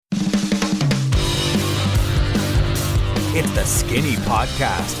It's the Skinny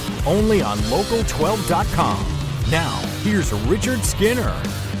Podcast, only on Local12.com. Now, here's Richard Skinner.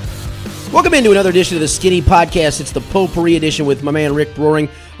 Welcome into another edition of the Skinny Podcast. It's the Potpourri edition with my man Rick Broering.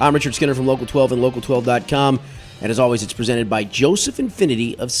 I'm Richard Skinner from Local 12 and Local12.com. And as always, it's presented by Joseph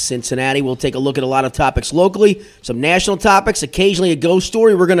Infinity of Cincinnati. We'll take a look at a lot of topics locally, some national topics, occasionally a ghost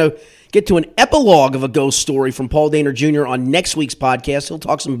story. We're going to get to an epilogue of a ghost story from Paul Dehner Jr. on next week's podcast. He'll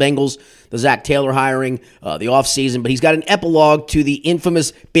talk some Bengals, the Zach Taylor hiring, the offseason, but he's got an epilogue to the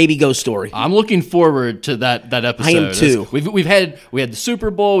infamous baby ghost story. I'm looking forward to that episode. I am too. We had the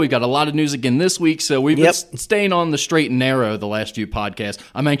Super Bowl. We've got a lot of news again this week, so we've been staying on the straight and narrow the last few podcasts.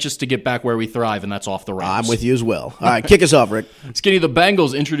 I'm anxious to get back where we thrive, and that's off the rails. I'm with you as well. All right, kick us off, Rick. Skinny, the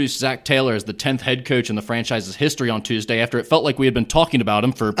Bengals introduced Zach Taylor as the 10th head coach in the franchise's history on Tuesday after it felt like we had been talking about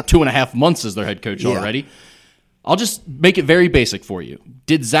him for 2.5 months as their head coach already. I'll just make it very basic for you.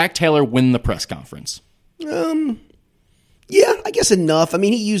 Did Zach Taylor win the press conference? Yeah, I guess enough. I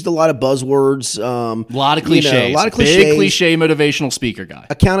mean, he used a lot of buzzwords. A lot of cliches. Big cliche motivational speaker guy.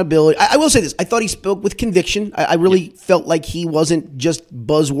 Accountability. I will say this. I thought he spoke with conviction. I really felt like he wasn't just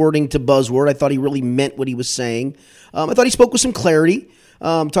buzzwording to buzzword. I thought he really meant what he was saying. I thought he spoke with some clarity.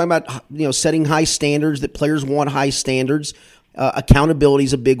 Talking about setting high standards, that players want high standards. Accountability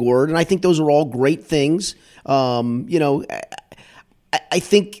is a big word, and I think those are all great things. I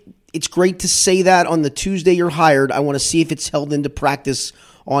think it's great to say that on the Tuesday you're hired. I want to see if it's held into practice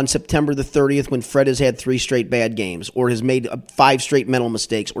on September the 30th when Fred has had 3 straight bad games or has made 5 straight mental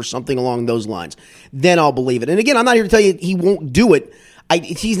mistakes or something along those lines. Then I'll believe it. And again, I'm not here to tell you he won't do it.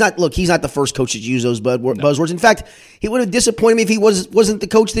 He's not the first coach to use those buzzwords. In fact, it would have disappointed me if he wasn't the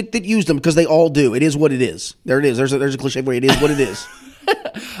coach that used them, because they all do. It is what it is. There it is. There's a cliche for it. It is what it is.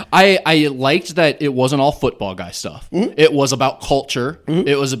 I liked that it wasn't all football guy stuff. Mm-hmm. It was about culture. Mm-hmm.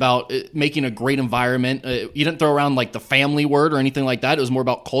 It was about making a great environment. You didn't throw around like the family word or anything like that. It was more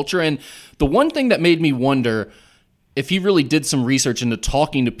about culture. And the one thing that made me wonder if he really did some research into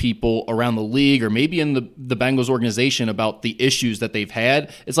talking to people around the league or maybe in the Bengals organization about the issues that they've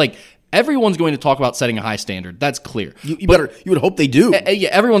had, it's like everyone's going to talk about setting a high standard. That's clear. You would hope they do. Yeah,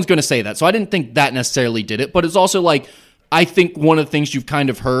 everyone's going to say that. So I didn't think that necessarily did it. But it's also like, I think one of the things you've kind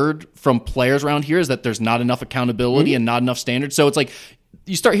of heard from players around here is that there's not enough accountability and not enough standards. So it's like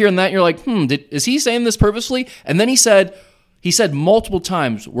you start hearing that and you're like, is he saying this purposely? And then he said multiple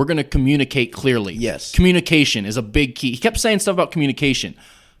times, we're going to communicate clearly. Yes. Communication is a big key. He kept saying stuff about communication.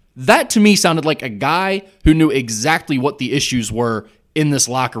 That to me sounded like a guy who knew exactly what the issues were in this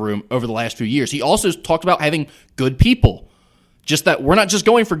locker room over the last few years. He also talked about having good people. Just that we're not just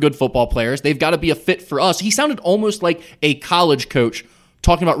going for good football players. They've got to be a fit for us. He sounded almost like a college coach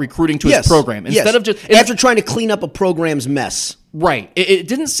talking about recruiting to his program. Instead of just after trying to clean up a program's mess. Right. It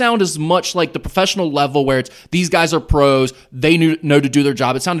didn't sound as much like the professional level where it's these guys are pros, they know to do their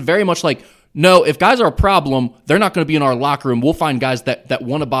job. It sounded very much like, no, if guys are a problem, they're not going to be in our locker room. We'll find guys that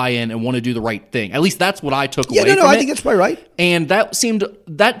want to buy in and want to do the right thing. At least that's what I took away from it. I think that's probably right. And that seemed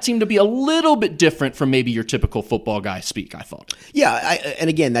to be a little bit different from maybe your typical football guy speak, I thought. Yeah, and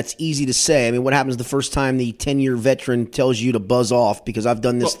again, that's easy to say. I mean, what happens the first time the 10-year veteran tells you to buzz off because I've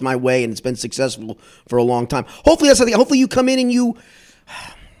done this my way and it's been successful for a long time? Hopefully that's something. Hopefully you come in and you...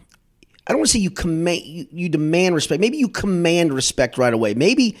 I don't want to say you demand respect. Maybe you command respect right away.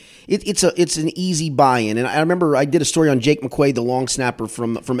 Maybe it's an easy buy-in. And I remember I did a story on Jake McQuaid, the long snapper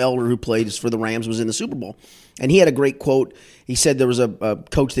from Elder who played for the Rams, was in the Super Bowl. And he had a great quote. He said there was a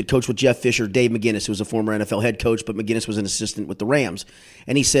coach that coached with Jeff Fisher, Dave McGinnis, who was a former NFL head coach, but McGinnis was an assistant with the Rams.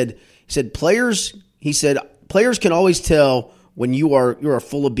 And he said players can always tell when you are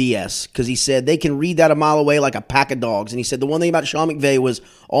full of BS, because he said they can read that a mile away like a pack of dogs. And he said the one thing about Sean McVay was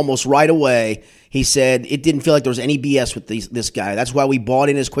almost right away, he said it didn't feel like there was any BS with this guy. That's why we bought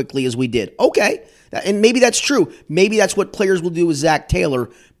in as quickly as we did. Okay, and maybe that's true. Maybe that's what players will do with Zach Taylor,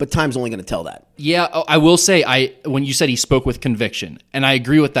 but time's only going to tell that. Yeah, I will say, when you said he spoke with conviction, and I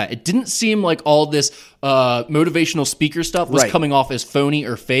agree with that. It didn't seem like all this motivational speaker stuff was coming off as phony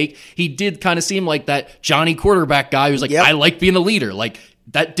or fake. He did kind of seem like that Johnny quarterback guy who's like, I like being a leader. Like,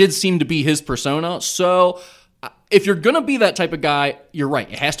 that did seem to be his persona. So if you're going to be that type of guy, you're right.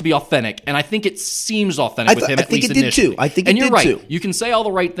 It has to be authentic. And I think it seems authentic with him, at least initially. I think it did too. And you're right. You can say all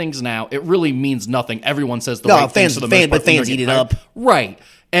the right things now. It really means nothing. Everyone says the right things. But fans eat it up. Right.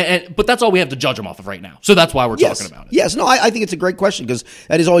 But that's all we have to judge him off of right now. So that's why we're talking about it. Yes, no, I think it's a great question because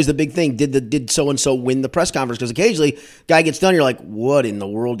that is always the big thing. Did so-and-so win the press conference? Because occasionally, guy gets done, you're like, what in the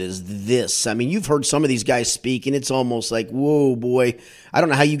world is this? I mean, you've heard some of these guys speak, and it's almost like, whoa, boy. I don't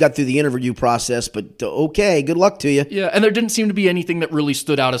know how you got through the interview process, but okay, good luck to you. Yeah, and there didn't seem to be anything that really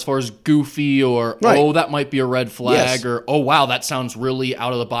stood out as far as goofy or, oh, that might be a red flag, or, oh, wow, that sounds really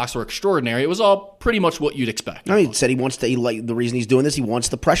out of the box or extraordinary. It was all pretty much what you'd expect. I mean, he said he wants to, like, the reason he's doing this, he wants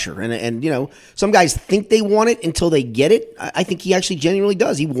the pressure. And you know, some guys think they want it until they get it. I think he actually genuinely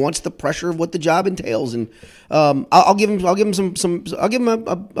does. He wants the pressure of what the job entails. And I'll give him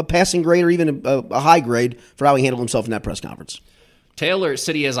a passing grade or even a high grade for how he handled himself in that press conference. Taylor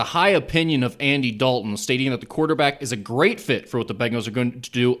said he has a high opinion of Andy Dalton, stating that the quarterback is a great fit for what the Bengals are going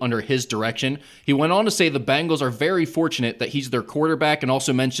to do under his direction. He went on to say the Bengals are very fortunate that he's their quarterback and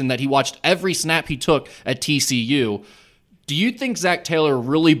also mentioned that he watched every snap he took at TCU. Do you think Zach Taylor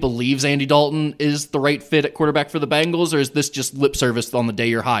really believes Andy Dalton is the right fit at quarterback for the Bengals, or is this just lip service on the day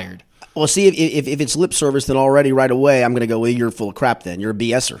you're hired? Well, see, if it's lip service, then already right away I'm going to go, well, you're full of crap then. You're a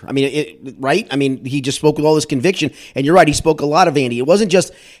BSer. I mean, right? I mean, he just spoke with all this conviction, and you're right, he spoke a lot of Andy. It wasn't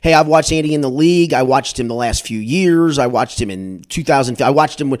just, hey, I've watched Andy in the league. I watched him the last few years. I watched him in 2000. I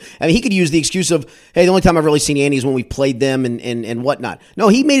watched him when, I mean, he could use the excuse of, hey, the only time I've really seen Andy is when we played them and whatnot. No,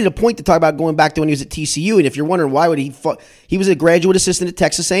 he made it a point to talk about going back to when he was at TCU, and if you're wondering why would he was a graduate assistant at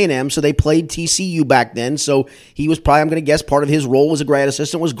Texas A&M, so they played TCU back then, so he was probably, I'm going to guess, part of his role as a grad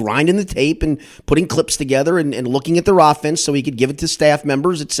assistant was grinding the tape and putting clips together and looking at their offense so he could give it to staff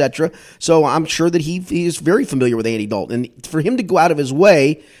members, etc. So I'm sure that he is very familiar with Andy Dalton. And for him to go out of his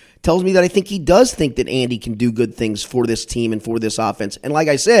way tells me that I think he does think that Andy can do good things for this team and for this offense. And like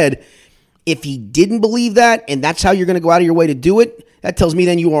I said, if he didn't believe that and that's how you're going to go out of your way to do it, that tells me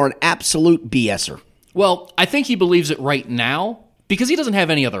then you are an absolute BSer. Well, I think he believes it right now because he doesn't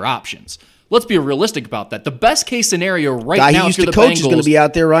have any other options. Let's be realistic about that. The best case scenario right now, guy he used to coach is going to be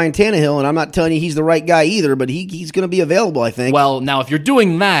out there, Ryan Tannehill, and I'm not telling you he's the right guy either, but he's going to be available, I think. Well, now if you're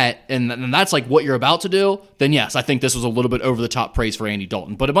doing that, and that's like what you're about to do, then yes, I think this was a little bit over the top praise for Andy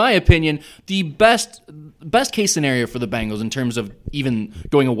Dalton. But in my opinion, the best case scenario for the Bengals in terms of even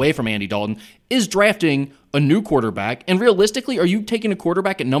going away from Andy Dalton is drafting a new quarterback. And realistically, are you taking a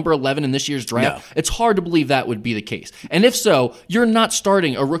quarterback at number 11 in this year's draft? No. It's hard to believe that would be the case. And if so, you're not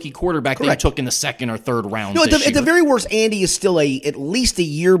starting a rookie quarterback that you took in the second or third round. No, at the very worst, Andy is still at least a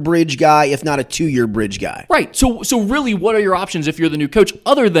year bridge guy, if not a 2-year bridge guy. Right. So really, what are your options if you're the new coach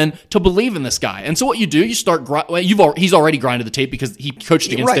other than to believe in this guy? And so what you do, you start. He's already grinded the tape because he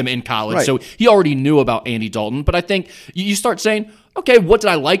coached against them in college, so he already knew about Andy Dalton. But I think you start saying, okay, what did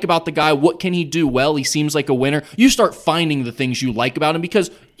I like about the guy? What can he do well? He seems like a winner. You start finding the things you like about him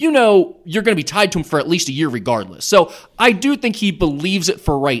because you know you're going to be tied to him for at least a year regardless. So I do think he believes it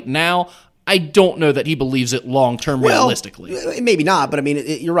for right now. I don't know that he believes it long-term realistically. Maybe not, but I mean,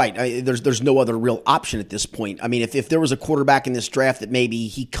 you're right. There's no other real option at this point. I mean, if there was a quarterback in this draft that maybe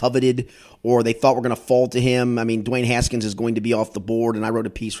he coveted or they thought were going to fall to him, I mean, Dwayne Haskins is going to be off the board, and I wrote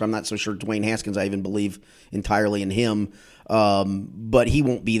a piece where I'm not so sure Dwayne Haskins, I even believe entirely in him. But he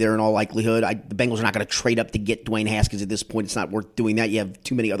won't be there in all likelihood. The Bengals are not going to trade up to get Dwayne Haskins at this point. It's not worth doing that. You have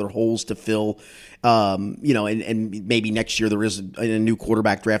too many other holes to fill. And maybe next year there is a new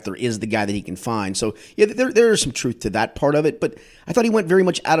quarterback draft. There is the guy that he can find. So yeah, there is some truth to that part of it. But I thought he went very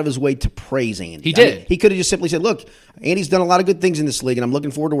much out of his way to praise Andy. He did. He could have just simply said, "Look, Andy's done a lot of good things in this league, and I'm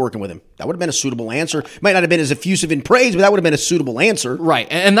looking forward to working with him." That would have been a suitable answer. Might not have been as effusive in praise, but that would have been a suitable answer. Right,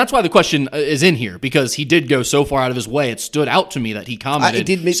 and that's why the question is in here because he did go so far out of his way. It stood out to me that he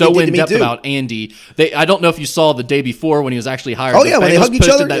commented so in depth about Andy. I don't know if you saw the day before when he was actually hired. Oh yeah, when they hugged each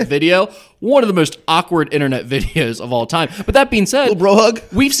other. That video. One of the most awkward internet videos of all time. But that being said, little bro hug.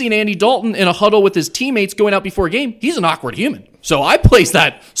 We've seen Andy Dalton in a huddle with his teammates going out before a game. He's an awkward human. So I place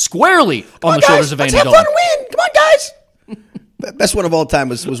that squarely on the shoulders of Andy Dalton. Let's have fun and win. Come on, guys. Best one of all time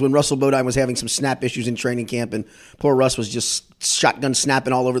was when Russell Bodine was having some snap issues in training camp, and poor Russ was just shotgun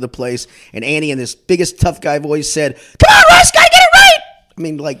snapping all over the place. And Andy, in this biggest tough guy voice, said, "Come on, Russ, gotta get it right." I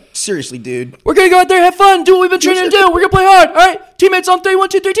mean, like, seriously, dude. We're going to go out there, have fun, do what we've been training to do. We're going to play hard. All right? Teammates on 3, 1,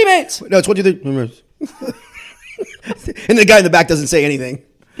 2, 3, teammates. No, it's 1, 2, 3. And the guy in the back doesn't say anything.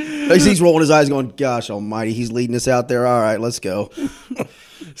 He's rolling his eyes going, gosh almighty, he's leading us out there. All right, let's go.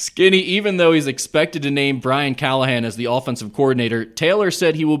 Skinny, even though he's expected to name Brian Callahan as the offensive coordinator, Taylor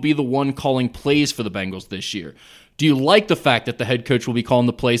said he will be the one calling plays for the Bengals this year. Do you like the fact that the head coach will be calling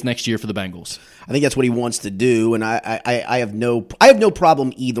the plays next year for the Bengals? I think that's what he wants to do, and I have no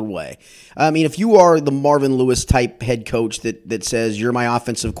problem either way. I mean, if you are the Marvin Lewis type head coach that says you're my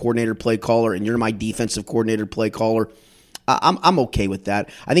offensive coordinator, play caller, and you're my defensive coordinator, play caller, I'm okay with that.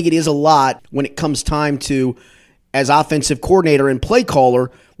 I think it is a lot when it comes time to, as offensive coordinator and play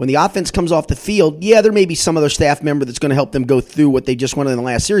caller, when the offense comes off the field, yeah, there may be some other staff member that's going to help them go through what they just wanted in the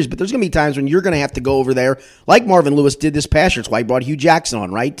last series, but there's going to be times when you're going to have to go over there, like Marvin Lewis did this past year. That's why he brought Hugh Jackson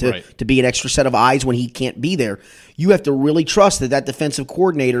on, right? To be an extra set of eyes when he can't be there. You have to really trust that defensive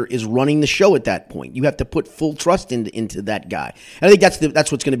coordinator is running the show at that point. You have to put full trust into that guy. And I think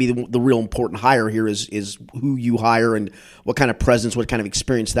that's what's going to be the real important hire here is who you hire and what kind of presence, what kind of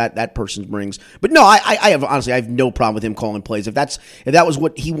experience that person brings. But no, I have no problem with him calling plays. If that was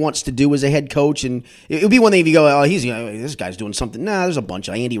what he wants to do as a head coach, and it would be one thing if you go, oh, this guy's doing something. Nah, there's a bunch.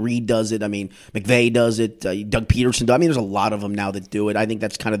 Andy Reid does it. I mean, McVay does it. Doug Peterson does. I mean, there's a lot of them now that do it. I think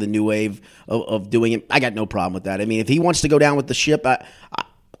that's kind of the new wave of doing it. I got no problem with that. I mean, if he wants to go down with the ship,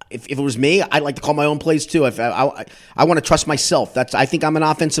 if it was me, I'd like to call my own plays too. I want to trust myself. I think I'm an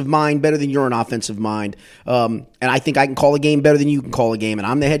offensive mind better than you're an offensive mind, and I think I can call a game better than you can call a game. And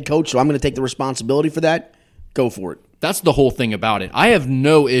I'm the head coach, so I'm going to take the responsibility for that. Go for it. That's the whole thing about it. I have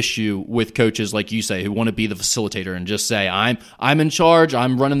no issue with coaches like you say who want to be the facilitator and just say, I'm in charge,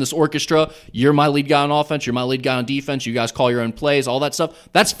 I'm running this orchestra, you're my lead guy on offense, you're my lead guy on defense, you guys call your own plays, all that stuff.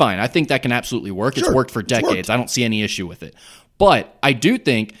 That's fine. I think that can absolutely work. Sure. It's worked for decades. I don't see any issue with it. But I do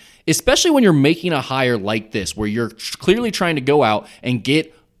think, especially when you're making a hire like this, where you're clearly trying to go out and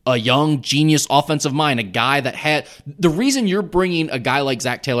get a young genius offensive mind, a guy that had the reason you're bringing a guy like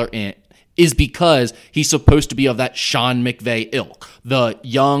Zach Taylor in is because he's supposed to be of that Sean McVay ilk, the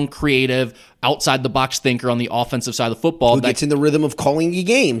young, creative, outside-the-box thinker on the offensive side of the football. Who gets in the rhythm of calling a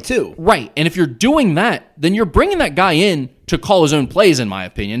game, too. Right, and if you're doing that, then you're bringing that guy in to call his own plays, in my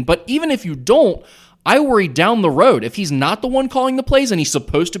opinion. But even if you don't, I worry down the road. If he's not the one calling the plays and he's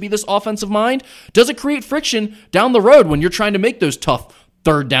supposed to be this offensive mind, does it create friction down the road when you're trying to make those tough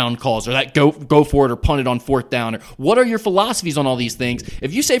third down calls or that go for it or punt it on fourth down? Or what are your philosophies on all these things?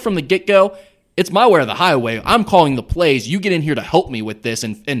 If you say from the get-go, it's my way or the highway, I'm calling the plays, you get in here to help me with this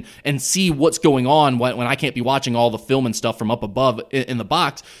and see what's going on when I can't be watching all the film and stuff from up above in the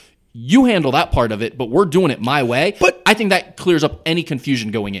box. You handle that part of it, but we're doing it my way. But I think that clears up any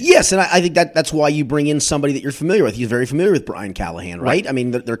confusion going in. Yes, and I think that's why you bring in somebody that you're familiar with. He's very familiar with Brian Callahan, right? I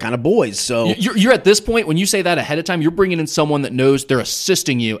mean, they're kind of boys. So you're at this point, when you say that ahead of time, you're bringing in someone that knows they're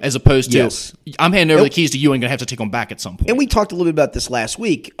assisting you as opposed to, I'm handing over the keys to you and going to have to take them back at some point. And we talked a little bit about this last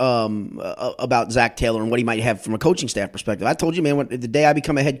week, about Zach Taylor and what he might have from a coaching staff perspective. I told you, man, the day I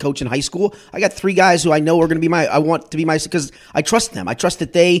become a head coach in high school, I got 3 guys who I know are going to be I want to be because I trust them. I trust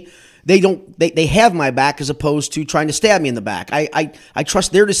that they have my back as opposed to trying to stab me in the back. I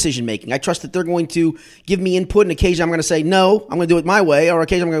trust their decision making. I trust that they're going to give me input, and occasionally I'm going to say no, I'm going to do it my way, or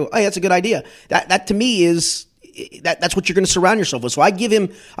occasionally I'm going to go, hey, that's a good idea. That to me is that's what you're going to surround yourself with. So I'll give him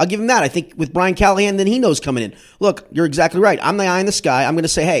that. I think with Brian Callahan, then he knows coming in. Look, you're exactly right. I'm the eye in the sky. I'm going to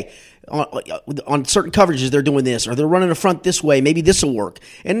say, hey, on certain coverages, they're doing this, or they're running the front this way. Maybe this will work.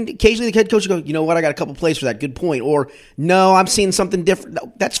 And occasionally the head coach will go, you know what, I got a couple plays for that. Good point. Or, no, I'm seeing something different.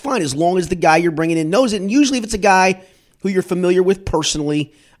 No, that's fine as long as the guy you're bringing in knows it. And usually if it's a guy who you're familiar with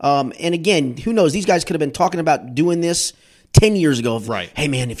personally, and again, who knows, these guys could have been talking about doing this 10 years ago. Right. Hey,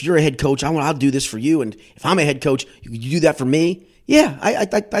 man, if you're a head coach, I'll do this for you. And if I'm a head coach, you do that for me. Yeah, I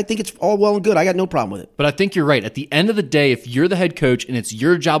think it's all well and good. I got no problem with it. But I think you're right. At the end of the day, if you're the head coach and it's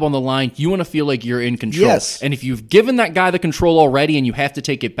your job on the line, you want to feel like you're in control. Yes. And if you've given that guy the control already and you have to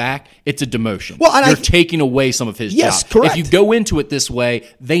take it back, it's a demotion. Well, and you're taking away some of his job. Yes, correct. If you go into it this way,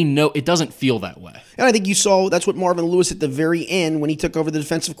 they know it doesn't feel that way. And I think you saw that's what Marvin Lewis at the very end when he took over the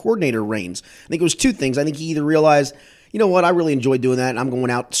defensive coordinator reins. I think it was 2 things. I think he either realized, you know what, I really enjoy doing that, and I'm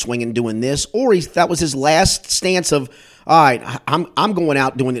going out swinging doing this, or that was his last stance of, all right, I'm going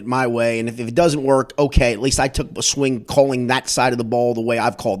out doing it my way, and if it doesn't work, okay, at least I took a swing calling that side of the ball the way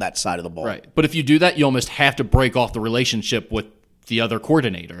I've called that side of the ball. Right. But if you do that, you almost have to break off the relationship with the other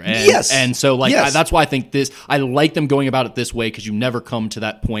coordinator. And, yes. And so that's why I think I like them going about it this way, because you never come to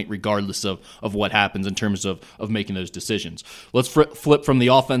that point regardless of what happens in terms of making those decisions. Let's flip from the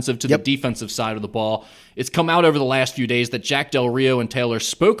offensive to the defensive side of the ball. It's come out over the last few days that Jack Del Rio and Taylor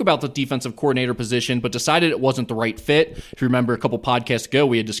spoke about the defensive coordinator position, but decided it wasn't the right fit. If you remember a couple podcasts ago,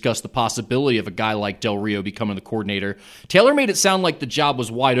 we had discussed the possibility of a guy like Del Rio becoming the coordinator. Taylor made it sound like the job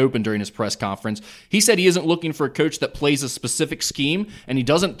was wide open during his press conference. He said he isn't looking for a coach that plays a specific scheme, and he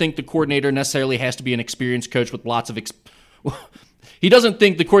doesn't think the coordinator necessarily has to be an experienced coach with lots of He doesn't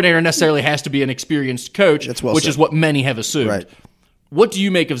think the coordinator necessarily has to be an experienced coach, which is what many have assumed. Right. What do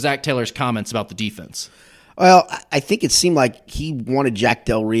you make of Zach Taylor's comments about the defense? Well, I think it seemed like he wanted Jack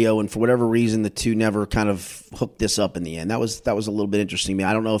Del Rio, and for whatever reason, the two never kind of hooked this up in the end. That was a little bit interesting to me.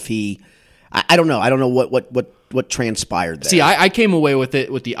 I don't know if I don't know. I don't know what transpired there. See, I came away with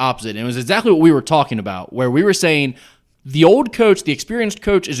it with the opposite. And it was exactly what we were talking about, where we were saying the old coach, the experienced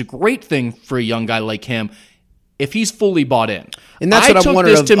coach, is a great thing for a young guy like him if he's fully bought in. And that's what I'm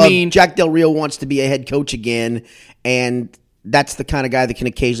wondering. Of Jack Del Rio wants to be a head coach again, and that's the kind of guy that can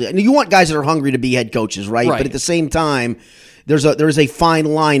occasionally. And you want guys that are hungry to be head coaches, right? But at the same time, there's a fine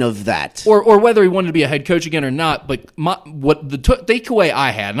line of that. Or whether he wanted to be a head coach again or not. But what the takeaway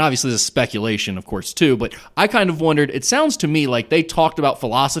I had, and obviously this is speculation, of course, too, but I kind of wondered, it sounds to me like they talked about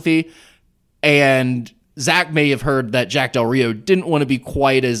philosophy, and Zach may have heard that Jack Del Rio didn't want to be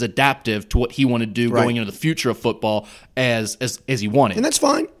quite as adaptive to what he wanted to do going into the future of football as he wanted. And that's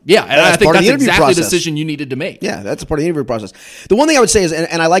fine. Yeah, and I think that's exactly the decision you needed to make. Yeah, that's a part of the interview process. The one thing I would say is,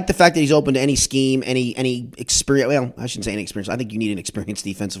 and I like the fact that he's open to any scheme, any experience. Well, I shouldn't say any experience. I think you need an experienced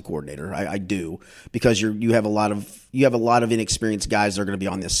defensive coordinator. I do, because you have a lot of inexperienced guys that are going to be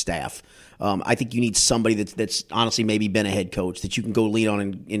on this staff. I think you need somebody that's honestly maybe been a head coach that you can go lean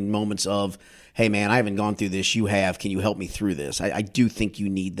on in moments of, hey, man, I haven't gone through this. You have. Can you help me through this? I do think you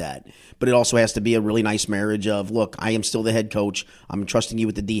need that. But it also has to be a really nice marriage of, look, I am still the head coach. I'm trusting you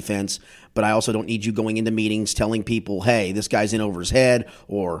with the defense, but I also don't need you going into meetings telling people, hey, this guy's in over his head,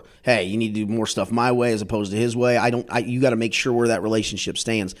 or, hey, you need to do more stuff my way as opposed to his way. You got to make sure where that relationship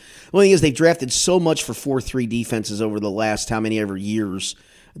stands. The only thing is they've drafted so much for 4-3 defenses over the last how many ever years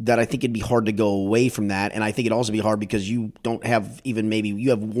that I think it'd be hard to go away from that. And I think it'd also be hard because you don't have you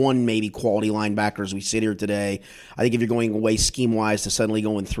have one maybe quality linebacker as we sit here today. I think if you're going away scheme-wise to suddenly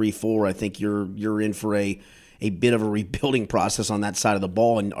going 3-4, I think you're in for a bit of a rebuilding process on that side of the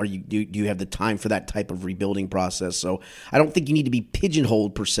ball. And do you have the time for that type of rebuilding process? So I don't think you need to be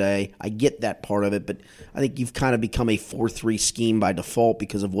pigeonholed per se. I get that part of it, but I think you've kind of become a 4-3 scheme by default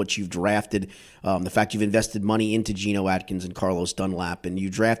because of what you've drafted. The fact you've invested money into Geno Atkins and Carlos Dunlap, and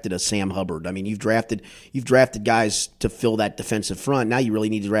you drafted a Sam Hubbard. I mean, you've drafted guys to fill that defensive front. Now you really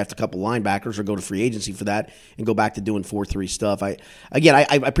need to draft a couple linebackers or go to free agency for that and go back to doing 4-3 stuff. I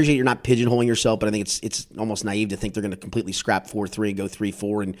appreciate you're not pigeonholing yourself, but I think it's almost naive to think they're going to completely scrap 4-3 and go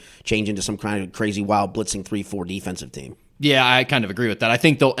 3-4 and change into some kind of crazy wild blitzing 3-4 defensive team. Yeah, I kind of agree with that. I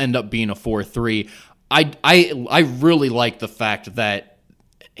think they'll end up being a 4-3. I really like the fact that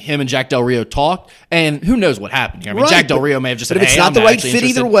him and Jack Del Rio talked, and who knows what happened here. I mean, Jack Del Rio may have just said, but if it's not the right fit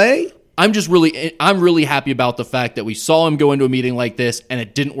either way. I'm really happy about the fact that we saw him go into a meeting like this and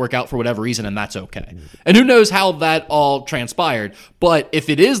it didn't work out for whatever reason, and that's okay. And who knows how that all transpired. But if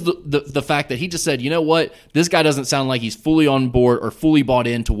it is the fact that he just said, you know what, this guy doesn't sound like he's fully on board or fully bought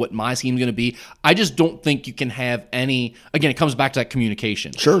into what my scheme's going to be, I just don't think you can have any, again, it comes back to that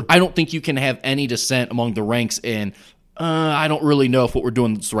communication. Sure. I don't think you can have any dissent among the ranks in, I don't really know if what we're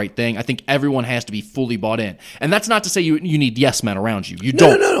doing is the right thing. I think everyone has to be fully bought in. And that's not to say you need yes men around you. You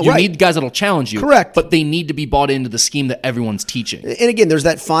don't. No, you need guys that'll challenge you. Correct. But they need to be bought into the scheme that everyone's teaching. And again, there's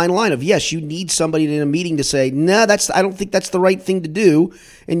that fine line of, yes, you need somebody in a meeting to say, no, I don't think that's the right thing to do.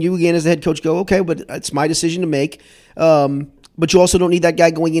 And you, again, as the head coach, go, okay, but it's my decision to make. But you also don't need that guy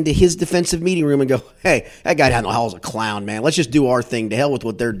going into his defensive meeting room and go, hey, that guy down the hall is a clown, man. Let's just do our thing. To hell with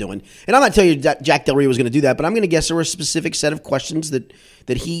what they're doing. And I'm not telling you that Jack Del Rio was going to do that, but I'm going to guess there were a specific set of questions that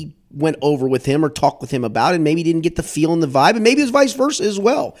he went over with him or talked with him about, and maybe didn't get the feel and the vibe, and maybe it was vice versa as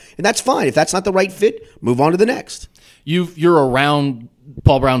well. And that's fine. If that's not the right fit, move on to the next. You're around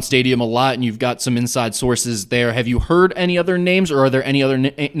Paul Brown Stadium a lot, and you've got some inside sources there. Have you heard any other names, or are there any other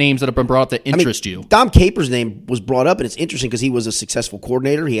names that have been brought up that interest you? Dom Capers' name was brought up, and it's interesting because he was a successful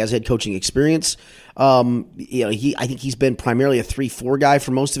coordinator. He has head coaching experience. I think he's been primarily a 3-4 guy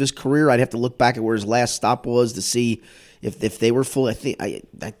for most of his career. I'd have to look back at where his last stop was to see if they were full. I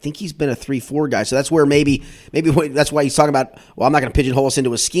think he's been a 3-4 guy. So that's where maybe that's why he's talking about, well, I'm not going to pigeonhole us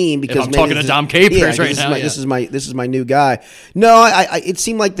into a scheme because if I'm talking to Dom Capers right now. This is my new guy. No, it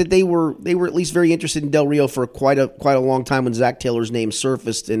seemed like that they were at least very interested in Del Rio for quite a long time when Zach Taylor's name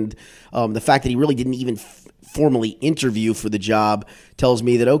surfaced, and the fact that he really didn't even formally interview for the job tells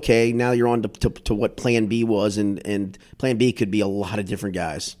me that, okay, now you're on to what Plan B was, and Plan B could be a lot of different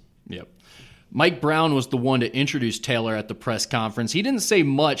guys. Yep. Mike Brown was the one to introduce Taylor at the press conference. He didn't say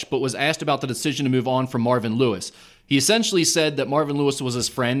much, but was asked about the decision to move on from Marvin Lewis. He essentially said that Marvin Lewis was his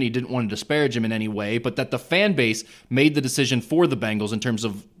friend. He didn't want to disparage him in any way, but that the fan base made the decision for the Bengals in terms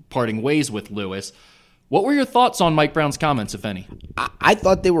of parting ways with Lewis. What were your thoughts on Mike Brown's comments, if any? I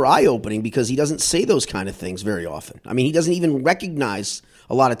thought they were eye-opening because he doesn't say those kind of things very often. I mean, he doesn't even recognize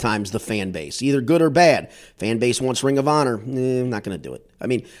a lot of times the fan base, either good or bad. Fan base wants Ring of Honor. I'm not going to do it. I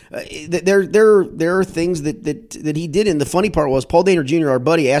mean, there are things that he did, and the funny part was Paul Dehner Jr., our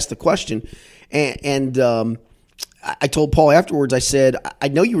buddy, asked the question, and I told Paul afterwards, I said, I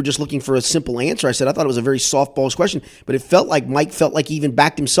know you were just looking for a simple answer. I said, I thought it was a very softballs question, but it felt like Mike felt like he even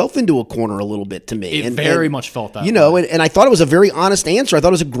backed himself into a corner a little bit to me. It very much felt that way. And I thought it was a very honest answer. I thought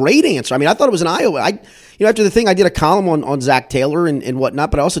it was a great answer. I mean, I thought it was an eye-opener. After the thing, I did a column on Zach Taylor and whatnot,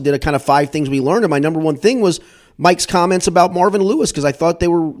 but I also did a kind of 5 things we learned. And my number one thing was Mike's comments about Marvin Lewis, because I thought they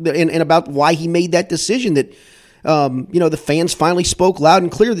were, and about why he made that decision that, the fans finally spoke loud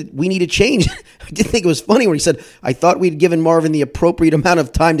and clear that we need a change. I did think it was funny when he said, I thought we'd given Marvin the appropriate amount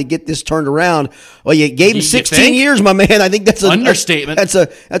of time to get this turned around. Well, you gave him 16 years, my man. I think that's an understatement.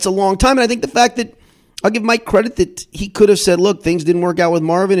 That's a long time. And I think the fact that I'll give Mike credit that he could have said, look, things didn't work out with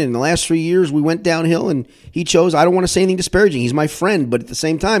Marvin. And in the last 3 years, we went downhill, and he chose, I don't want to say anything disparaging. He's my friend. But at the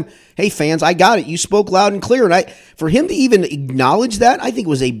same time, hey, fans, I got it. You spoke loud and clear. And for him to even acknowledge that, I think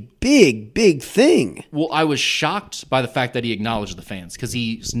was a big, big thing. Well, I was shocked by the fact that he acknowledged the fans, because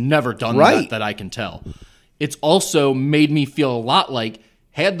he's never done that I can tell. It's also made me feel a lot like,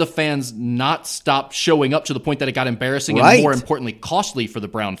 had the fans not stopped showing up to the point that it got embarrassing and, more importantly, costly for the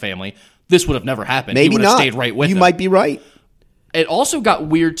Brown family, this would have never happened. Maybe he would have stayed right with you him. Might be right. It also got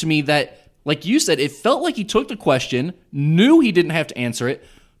weird to me that, like you said, it felt like he took the question, knew he didn't have to answer it,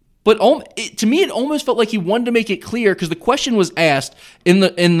 but to me it almost felt like he wanted to make it clear, because the question was asked in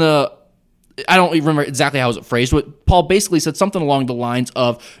the I don't even remember exactly how it was phrased, but Paul basically said something along the lines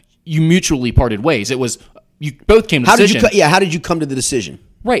of, you mutually parted ways. It was, you both came to a decision. How did you come to the decision?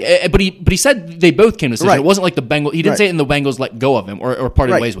 Right, but he said they both came to a decision. Right. It wasn't like the Bengals. He didn't say it, and the Bengals let go of him or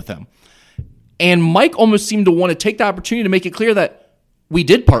parted ways with him. And Mike almost seemed to want to take the opportunity to make it clear that we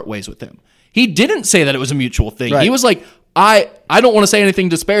did part ways with him. He didn't say that it was a mutual thing. Right. He was like, I don't want to say anything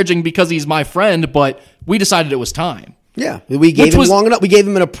disparaging because he's my friend, but we decided it was time. Yeah, we gave him long enough. We gave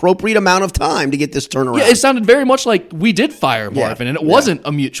him an appropriate amount of time to get this turnaround. Yeah, it sounded very much like we did fire Marvin, and it wasn't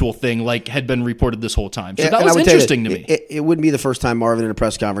a mutual thing like had been reported this whole time. So that was interesting to me. It wouldn't be the first time Marvin in a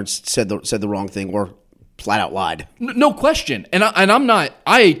press conference said the wrong thing or flat out lied. No question. And I'm not,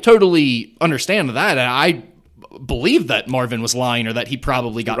 I totally understand that. And I believe that Marvin was lying or that he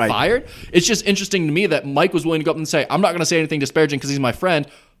probably got fired. It's just interesting to me that Mike was willing to go up and say, I'm not going to say anything disparaging because he's my friend.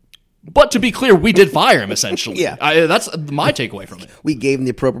 But to be clear, we did fire him, essentially. Yeah. That's my takeaway from it. We gave him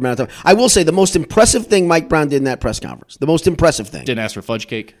the appropriate amount of time. I will say the most impressive thing Mike Brown did in that press conference, the most impressive thing. Didn't ask for fudge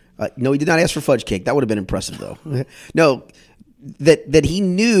cake? No, he did not ask for fudge cake. That would have been impressive, though. No, that he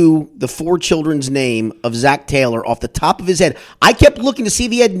knew the 4 children's name of Zach Taylor off the top of his head. I kept looking to see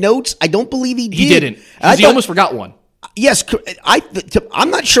if he had notes. I don't believe he did. He didn't. He almost forgot one. Yes, I'm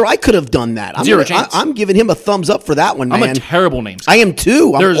not sure I could have done that. Zero chance. I'm giving him a thumbs up for that one, man. I'm a terrible name. I am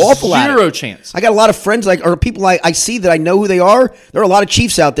too. I'm awful at it. Zero chance. I got a lot of friends or people I see that I know who they are. There are a lot of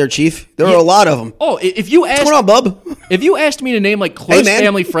Chiefs out there, Chief. There are a lot of them. Oh, if you asked, what's going on, bub? If you asked me to name like close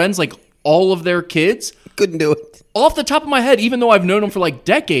family friends, like all of their kids, couldn't do it. Off the top of my head, even though I've known them for like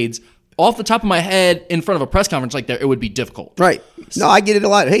decades, off the top of my head, in front of a press conference like that, it would be difficult. Right. No, I get it a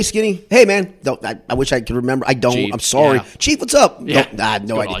lot. Hey, Skinny. Hey, man. I wish I could remember. I don't. Chief, I'm sorry. yeah. Chief, what's up? Yeah. I have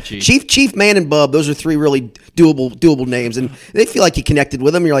no idea. On, Chief, Man, and Bub. Those are 3 really doable names, and they feel like you connected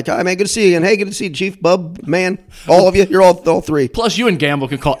with them. You're like, all right, man, good to see you. And hey, good to see you, Chief, Bub, Man, all of you. You're all 3. Plus, you and Gamble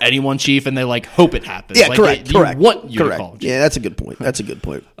can call anyone Chief, and they like hope it happens. Yeah, like, correct. They want you to call. Chief. Yeah, that's a good point. That's a good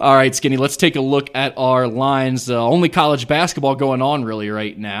point. All right, Skinny. Let's take a look at our lines. Only college basketball going on really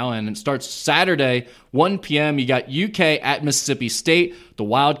right now, and it starts Saturday. 1 p.m. You got UK at Mississippi State. The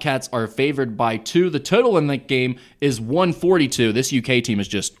Wildcats are favored by 2. The total in that game is 142. This UK team is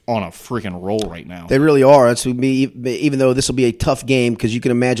just on a freaking roll right now. They really are. That's even though this will be a tough game because you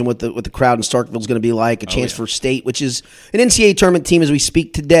can imagine what the crowd in Starkville is going to be like. A chance for State, which is an NCAA tournament team as we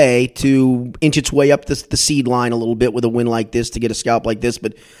speak today, to inch its way up the seed line a little bit with a win like this to get a scalp like this.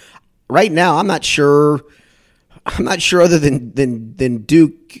 But right now, I'm not sure. Other than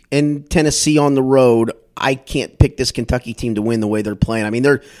Duke and Tennessee on the road, I can't pick this Kentucky team to win the way they're playing. I mean,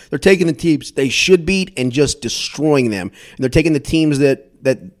 they're taking the teams they should beat and just destroying them. And they're taking the teams that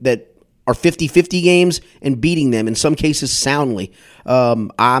are 50-50 games and beating them in some cases soundly.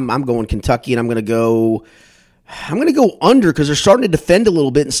 I'm going Kentucky, and I'm going to go under because they're starting to defend a little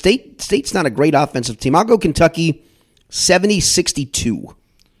bit. And State's not a great offensive team. I'll go Kentucky 70-62.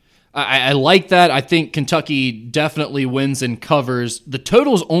 I like that. I think Kentucky definitely wins and covers. The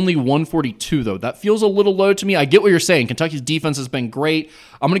total is only 142, though. That feels a little low to me. I get what you're saying. Kentucky's defense has been great.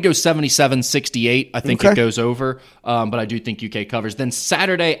 I'm going to go 77-68. I think it goes over, but I do think UK covers. Then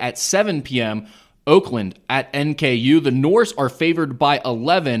Saturday at 7 p.m., Oakland at NKU. The Norse are favored by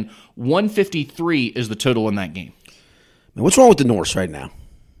 11. 153 is the total in that game. Man, what's wrong with the Norse right now?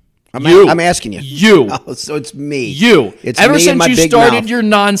 I'm asking you. You. Oh, so it's me. You. It's Ever me and since my you big started mouth. your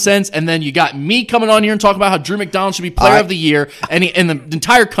nonsense, and then you got me coming on here and talking about how Drew McDonald should be player of the year, and in the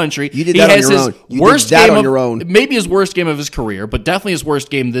entire country. You did that on your own. You did that on your own. Maybe his worst game of his career, but definitely his worst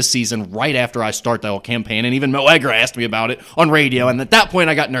game this season right after I start that whole campaign. And even Mo Egger asked me about it on radio, and at that point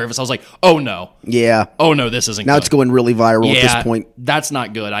I got nervous. I was like, oh no. Yeah. Oh no, this isn't Now good. it's going really viral at this point. That's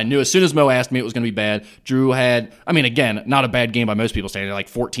not good. I knew as soon as Mo asked me it was going to be bad. Drew had, again, not a bad game by most people standing, like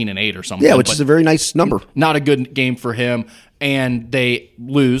 14-8 or something. Yeah, which is a very nice number. Not a good game for him, and they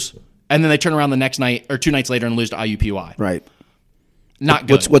lose, and then they turn around the next night or 2 nights later and lose to IUPUI. Right. Not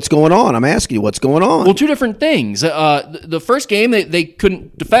good. What's going on? I'm asking you, what's going on? Well, two different things. The first game, they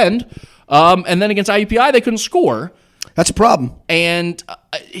couldn't defend, and then against IUPI, they couldn't score. That's a problem. And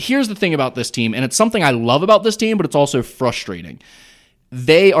here's the thing about this team, and it's something I love about this team, but it's also frustrating.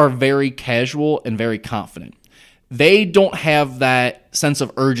 They are very casual and very confident. They don't have that sense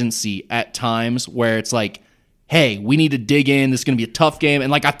of urgency at times where it's like, hey, we need to dig in. This is going to be a tough game.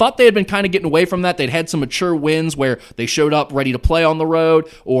 And I thought they had been kind of getting away from that. They'd had some mature wins where they showed up ready to play on the road,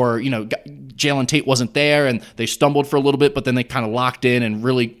 or, Jalen Tate wasn't there and they stumbled for a little bit, but then they kind of locked in and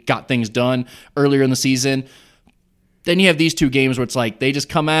really got things done earlier in the season. Then you have these two games where it's like they just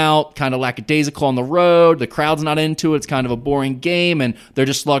come out kind of lackadaisical on the road. The crowd's not into it. It's kind of a boring game, and they're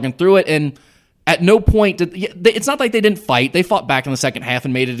just slugging through it. And at no point it's not like they didn't fight. They fought back in the second half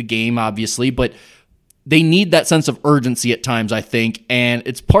and made it a game, obviously, but they need that sense of urgency at times, I think, and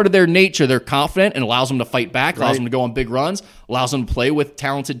it's part of their nature. They're confident and allows them to fight back, allows them to go on big runs, allows them to play with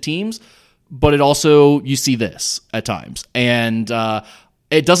talented teams, but it also, you see this at times. And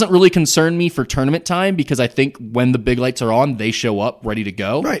it doesn't really concern me for tournament time because I think when the big lights are on, they show up ready to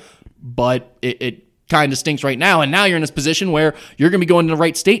go. Right. But it kind of stinks right now, and now you're in this position where you're going to be going to the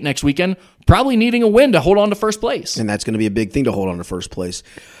right state next weekend, probably needing a win to hold on to first place. And that's going to be a big thing to hold on to first place.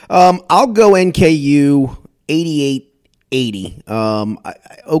 I'll go NKU 88-80.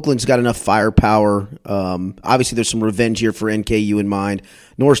 Oakland's got enough firepower. Obviously, there's some revenge here for NKU in mind.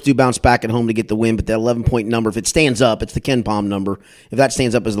 Norris do bounce back at home to get the win, but that 11-point number, if it stands up, it's the Ken Palm number. If that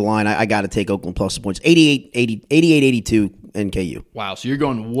stands up as the line, I got to take Oakland plus the points. 88-82 NKU. Wow, so you're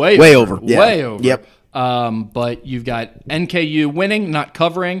going way over. Yeah. Way over. Yep. But you've got NKU winning, not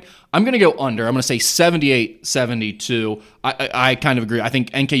covering. I'm going to go under. I'm going to say 78-72. I kind of agree. I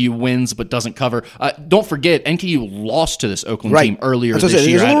think NKU wins but doesn't cover. Don't forget, NKU lost to this Oakland team earlier this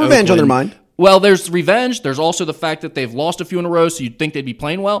year. There's a little revenge on their mind. Well, there's revenge. There's also the fact that they've lost a few in a row, so you'd think they'd be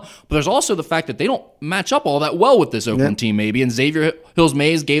playing well. But there's also the fact that they don't match up all that well with this Oakland team, maybe. And Xavier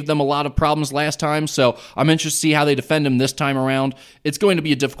Hills-Mays gave them a lot of problems last time, so I'm interested to see how they defend him this time around. It's going to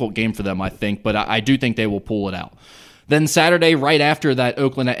be a difficult game for them, I think, but I do think they will pull it out. Then Saturday, right after that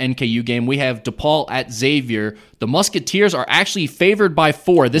Oakland at NKU game, we have DePaul at Xavier. The Musketeers are actually favored by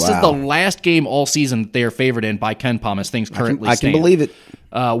 4. This is the last game all season that they are favored in by Ken Palm as things currently stand. I can believe it.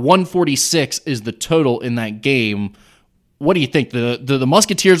 146 is the total in that game. What do you think? Do the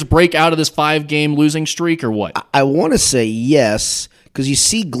Musketeers break out of this 5-game losing streak or what? I want to say yes, because you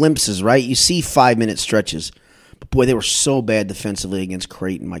see glimpses, right? You see 5-minute stretches. But boy, they were so bad defensively against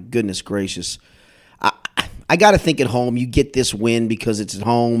Creighton. My goodness gracious. I got to think at home, you get this win because it's at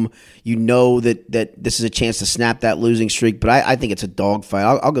home. You know that this is a chance to snap that losing streak, but I think it's a dogfight.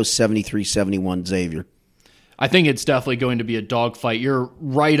 I'll go 73-71 Xavier. I think it's definitely going to be a dogfight. You're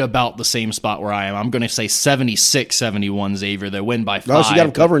right about the same spot where I am. I'm going to say 76-71 Xavier. They win by 5. Oh, so you got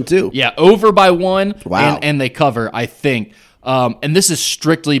them covering too. Yeah, over by 1, Wow. and they cover, I think. And this is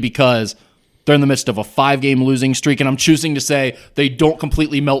strictly because they're in the midst of a 5-game losing streak, and I'm choosing to say they don't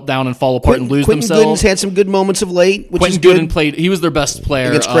completely melt down and fall apart and lose Quentin themselves. Gooden's had some good moments of late, which Quentin is good. Gooden played. He was their best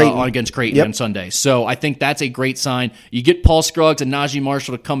player against Creighton on Sunday. So I think that's a great sign. You get Paul Scruggs and Najee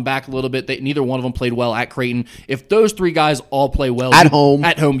Marshall to come back a little bit. Neither one of them played well at Creighton. If those 3 guys all play well at home,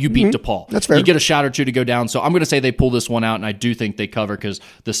 you beat DePaul. That's fair. You get a shot or two to go down. So I'm going to say they pull this one out, and I do think they cover because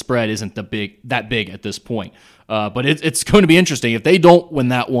the spread isn't that big at this point. But it's going to be interesting. If they don't win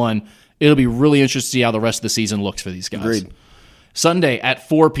that one, it'll be really interesting to see how the rest of the season looks for these guys. Agreed. Sunday at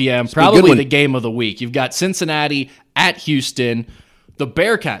 4 p.m., probably the game of the week. You've got Cincinnati at Houston. The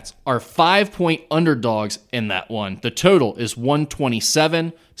Bearcats are 5-point underdogs in that one. The total is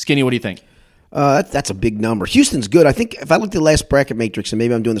 127. Skinny, what do you think? That's a big number. Houston's good. I think if I looked at the last bracket matrix, and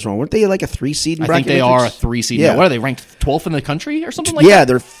maybe I'm doing this wrong, weren't they like a 3-seed in bracket matrix? I think they are a 3-seed. Yeah. Now. What are they, ranked 12th in the country or something like that? Yeah,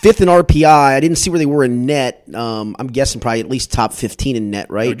 they're 5th in RPI. I didn't see where they were in net. I'm guessing probably at least top 15 in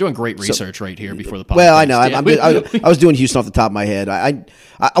net, right? We're doing great research right here before the podcast. Well, I know. I was doing Houston off the top of my head. I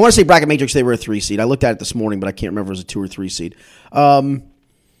want to say bracket matrix, they were a 3-seed. I looked at it this morning, but I can't remember if it was a 2 or 3 seed. I'm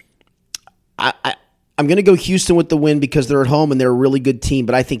I'm going to go Houston with the win because they're at home and they're a really good team,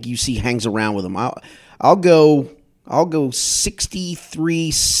 but I think UC hangs around with them. I'll go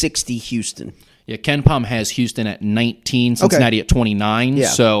 63-60 Houston. Yeah, Ken Pom has Houston at 19, Cincinnati at 29,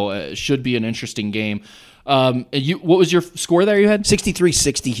 so it should be an interesting game. What was your score there you had?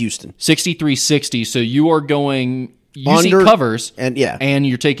 63-60 Houston. 63-60, so you are going UC Under, covers, and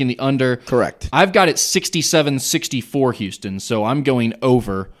you're taking the under. Correct. I've got it 67-64 Houston, so I'm going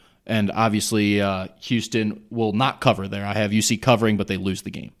over, and obviously Houston will not cover there. I have UC covering, but they lose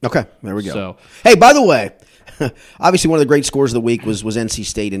the game. Okay, there we go. So, hey, by the way, obviously one of the great scores of the week was NC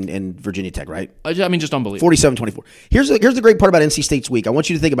State and Virginia Tech, right? I mean, just unbelievable. 47-24. Here's the great part about NC State's week. I want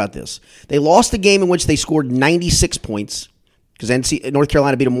you to think about this. They lost a game in which they scored 96 points because North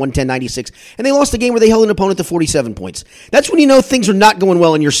Carolina beat them 110-96, and they lost a game where they held an opponent to 47 points. That's when you know things are not going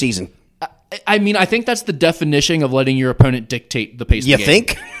well in your season. I mean, I think that's the definition of letting your opponent dictate the pace of the game. You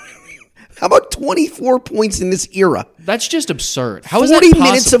think? How about 24 points in this era? That's just absurd. How is that 40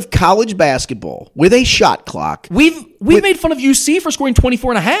 possible? minutes of college basketball with a shot clock. We've made fun of UC for scoring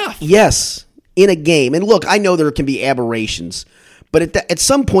 24 and a half. Yes, in a game. And look, I know there can be aberrations, but at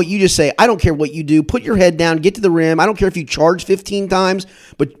some point you just say, I don't care what you do. Put your head down, get to the rim. I don't care if you charge 15 times,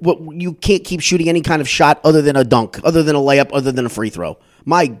 but you can't keep shooting any kind of shot other than a dunk, other than a layup, other than a free throw.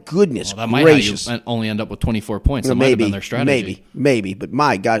 My goodness gracious. That might only end up with 24 points. That might have been their strategy. Maybe. But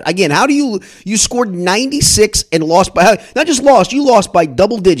my God. Again, how do you scored 96 and lost by, not just lost, you lost by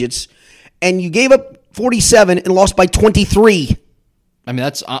double digits, and you gave up 47 and lost by 23. I mean,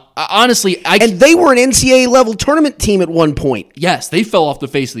 that's honestly... And they were an NCAA level tournament team at one point. Yes, they fell off the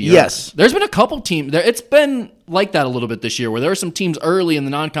face of the earth. Yes. There's been a couple teams... It's been like that a little bit this year, where there were some teams early in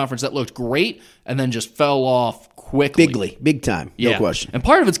the non-conference that looked great and then just fell off quickly. Big time, no question. And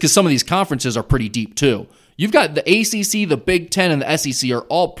part of it's because some of these conferences are pretty deep, too. You've got the ACC, the Big Ten, and the SEC are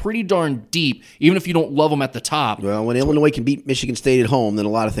all pretty darn deep, even if you don't love them at the top. Well, when Illinois can beat Michigan State at home, then a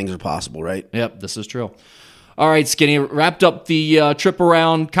lot of things are possible, right? Yep, this is true. All right, Skinny, wrapped up the trip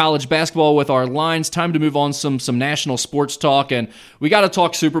around college basketball with our lines. Time to move on some national sports talk, and we got to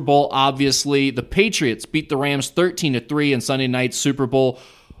talk Super Bowl, obviously. The Patriots beat the Rams 13-3 in Sunday night's Super Bowl.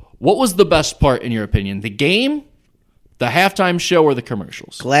 What was the best part, in your opinion? The game, the halftime show, or the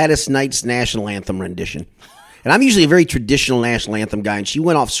commercials? Gladys Knight's national anthem rendition. And I'm usually a very traditional national anthem guy, and she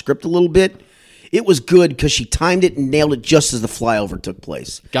went off script a little bit. It was good because she timed it and nailed it just as the flyover took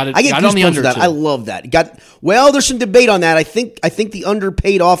place. Got it. I get got it on the goosebumps under for that. too. I love that. There's some debate on that. I think the under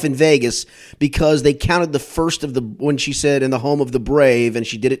paid off in Vegas because they counted the first of the when she said in the home of the brave, and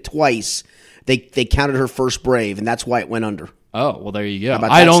she did it twice. They counted her first brave, and that's why it went under. Oh, well, there you go.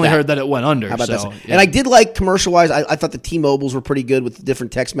 I'd only heard that it went under. How about so, that? yeah. And I did like commercial-wise, I thought the T-Mobiles were pretty good with the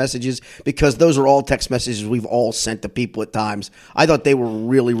different text messages because those are all text messages we've all sent to people at times. I thought they were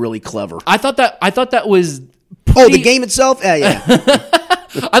really, really clever. I thought that was the game itself? Yeah.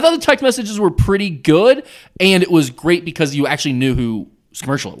 I thought the text messages were pretty good, and it was great because you actually knew whose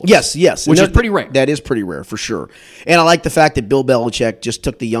commercial it was. Yes. Which is pretty rare. That is pretty rare, for sure. And I like the fact that Bill Belichick just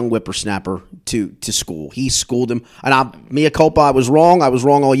took the young whippersnapper to school. He schooled him. And mea culpa, I was wrong. I was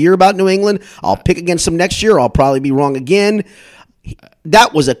wrong all year about New England. I'll pick against them next year. I'll probably be wrong again.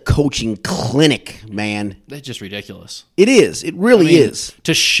 That was a coaching clinic, man. That's just ridiculous. It is. It really is.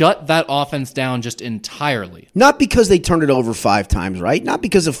 To shut that offense down just entirely. Not because they turned it over 5 times, right? Not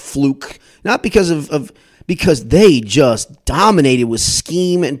because of fluke. Not because of because they just dominated with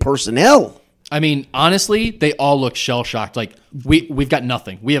scheme and personnel. I mean, honestly, they all look shell-shocked. Like, we've got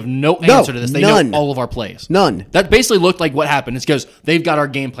nothing. We have no answer to this. They know all of our plays. None. That basically looked like what happened. It's because they've got our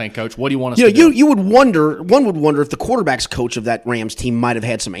game plan, coach. What do you want us to do? You would wonder, one would wonder if the quarterback's coach of that Rams team might have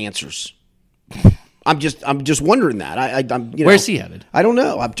had some answers. I'm just wondering that. Where's he headed? I don't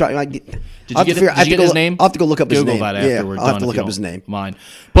know. I'm trying. Did you get his name? I'll have to go look up his name. Google that after we're done. I'll have to look up his name. Mine.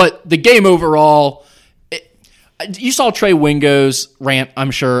 But the game overall, you saw Trey Wingo's rant, I'm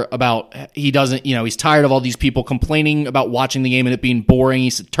sure, about he's tired of all these people complaining about watching the game and it being boring.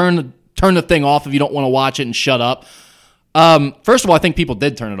 He said, turn the thing off if you don't want to watch it and shut up. First of all, I think people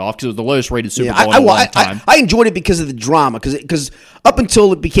did turn it off because it was the lowest rated Super Bowl in a long time. I enjoyed it because of the drama, because up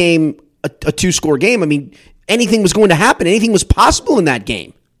until it became a 2-score game, I mean, anything was going to happen. Anything was possible in that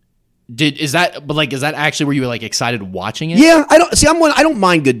game. Is that actually where you were like excited watching it? Yeah, I don't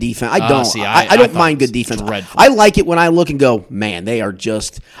mind good defense. I don't. I don't mind good defense. Dreadful. I like it when I look and go, man, they are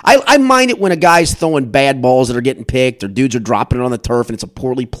just. I mind it when a guy's throwing bad balls that are getting picked or dudes are dropping it on the turf and it's a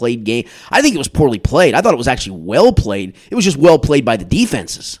poorly played game. I think it was poorly played. I thought it was actually well played. It was just well played by the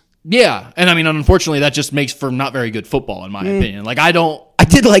defenses. Yeah, and I mean, unfortunately, that just makes for not very good football, in my opinion. Like, I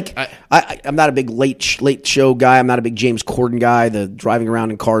did like. I'm not a big late show guy. I'm not a big James Corden guy. The driving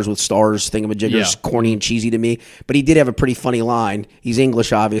around in cars with stars thingamajigger is corny and cheesy to me. But he did have a pretty funny line. He's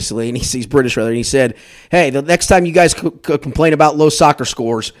English, obviously, and he's British rather. And he said, "Hey, the next time you guys complain about low soccer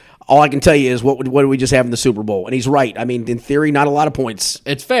scores, all I can tell you is what did we just have in the Super Bowl?" And he's right. I mean, in theory, not a lot of points.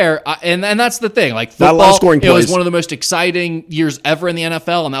 It's fair, and that's the thing. Like football, not a lot of scoring plays. It was one of the most exciting years ever in the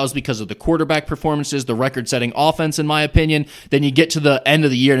NFL, and that was because of the quarterback performances, the record-setting offense, in my opinion. Then you get to the end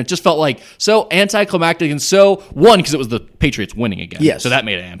of the year, and it just felt like so anticlimactic, and so one because it was the Patriots winning again, yes, so that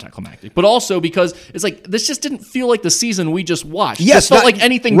made it anticlimactic. But also because it's like this just didn't feel like the season we just watched. Yes, it felt like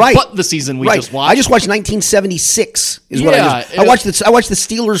anything but the season we just watched. I just watched 1976. Is what I watched the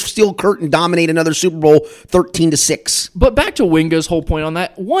Steelers steal curtain dominate another Super Bowl 13-6. But back to Winga's whole point on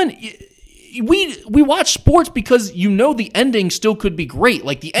that. One, we watch sports because the ending still could be great.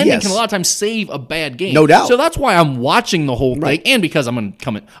 Like the ending can a lot of times save a bad game. No doubt. So that's why I'm watching the whole thing, and because I'm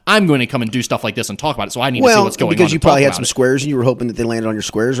going to come and do stuff like this and talk about it. So I need to see what's going on. Because you probably had some squares and you were hoping that they landed on your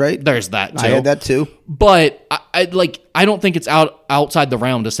squares, right? There's that too. I had that too. But I don't think it's outside the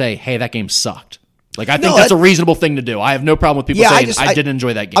realm to say, hey, that game sucked. Like, I think that's a reasonable thing to do. I have no problem with people saying I didn't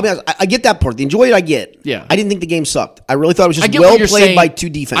enjoy that game. I mean, I get that part. The enjoy it, I get. Yeah. I didn't think the game sucked. I really thought it was just well played by two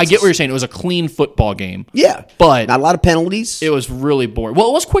defenses. I get what you're saying. It was a clean football game. Yeah. But not a lot of penalties. It was really boring. Well,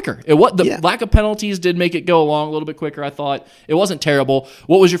 it was quicker. The lack of penalties did make it go along a little bit quicker, I thought. It wasn't terrible.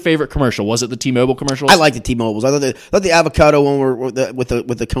 What was your favorite commercial? Was it the T-Mobile commercials? I liked the T-Mobiles. I thought the avocado one with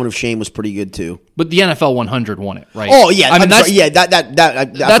the cone of shame was pretty good, too. But the NFL 100 won it, right? Oh, yeah. I mean, that's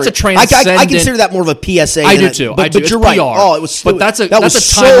a transcendent. I consider that more of a PSA. I do too. But you're right. PR. Oh, it was. But that's a timeless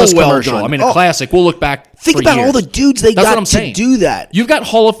so well commercial. done. I mean, a classic. We'll look back. Think about all the dudes they got to do that. You've got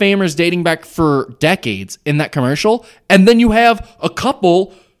Hall of Famers dating back for decades in that commercial, and then you have a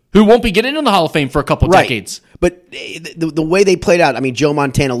couple who won't be getting in the Hall of Fame for a couple decades. But the way they played out, I mean, Joe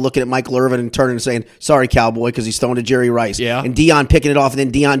Montana looking at Michael Irvin and turning and saying, "Sorry, cowboy," because he's throwing to Jerry Rice. Yeah. And Deion picking it off, and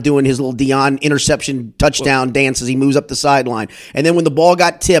then Deion doing his little Deion interception touchdown dance as he moves up the sideline. And then when the ball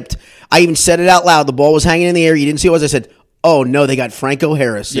got tipped, I even said it out loud. The ball was hanging in the air. You didn't see what I said. Oh no, they got Franco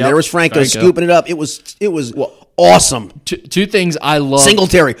Harris. And there was Franco scooping it up. It was awesome. Two things I love.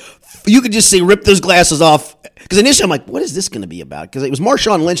 Singletary. You could just see rip those glasses off. Because initially I'm like, what is this going to be about? Because it was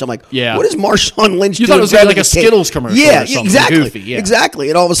Marshawn Lynch. I'm like, what is Marshawn Lynch doing? You thought it was like a Skittles commercial or something exactly. Goofy. Exactly.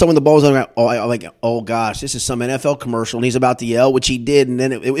 And all of a sudden when the ball was on, I'm like, oh gosh, this is some NFL commercial. And he's about to yell, which he did. And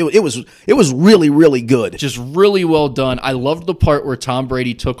then it was really, really good. Just really well done. I loved the part where Tom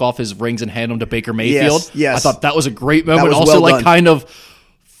Brady took off his rings and handed them to Baker Mayfield. Yes. I thought that was a great moment. Was also, well done. kind of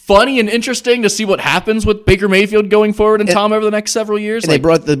funny and interesting to see what happens with Baker Mayfield going forward and Tom over the next several years. And they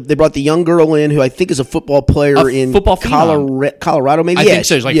brought the young girl in who I think is a football player in Colorado, maybe. I think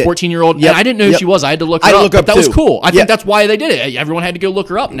so. She's like 14-year-old. Yep. And I didn't know who she was. I had to look her up. But that was cool. I think that's why they did it. Everyone had to go look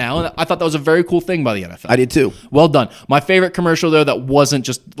her up now. And I thought that was a very cool thing by the NFL. I did too. Well done. My favorite commercial, though, that wasn't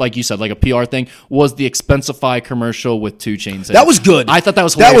just, like you said, like a PR thing, was the Expensify commercial with 2 Chainz. That was good. I thought that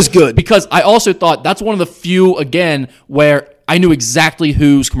was hilarious. That was good. Because I also thought that's one of the few, again, where I knew exactly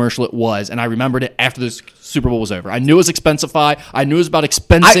whose commercial it was, and I remembered it after the Super Bowl was over. I knew it was Expensify. I knew it was about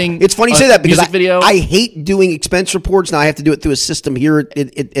expensing. It's funny you say that because I hate doing expense reports. Now I have to do it through a system here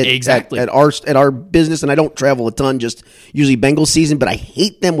at our business, and I don't travel a ton, just usually Bengals season, but I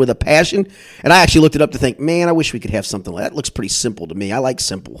hate them with a passion. And I actually looked it up to think, man, I wish we could have something like that. Looks pretty simple to me. I like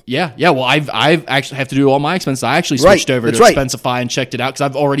simple. Yeah. Well, I've actually have to do all my expenses. I actually switched over to Expensify and checked it out because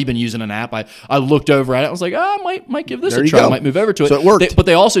I've already been using an app. I looked over at it. I was like, I might give this a try. I might move over to it. So it worked. But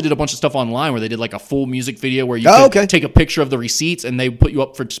they also did a bunch of stuff online where they did like a full music video where you could take a picture of the receipts and they put you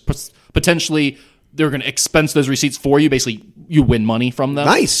up for potentially they're going to expense those receipts for you. Basically, you win money from them.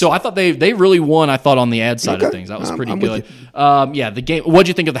 Nice. So I thought they really won. I thought on the ad side of things that was pretty good. The game. What did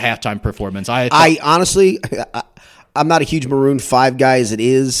you think of the halftime performance? I honestly. I'm not a huge Maroon 5 guy as it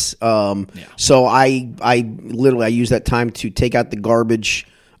is. So I literally use that time to take out the garbage,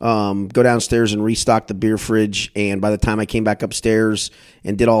 go downstairs and restock the beer fridge. And by the time I came back upstairs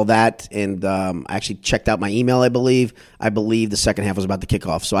and did all that and I actually checked out my email, I believe the second half was about to kick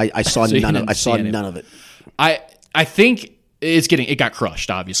off. So I saw none of it. I think it got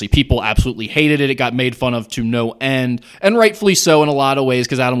crushed, obviously. People absolutely hated it. It got made fun of to no end, and rightfully so in a lot of ways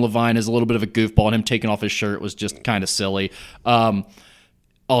because Adam Levine is a little bit of a goofball, and him taking off his shirt was just kind of silly.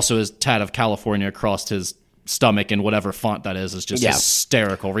 Also, his tat of California across his stomach in whatever font that is just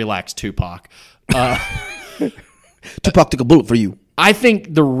hysterical. Relax, Tupac. Tupac took a bullet for you. I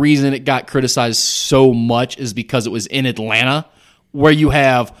think the reason it got criticized so much is because it was in Atlanta, where you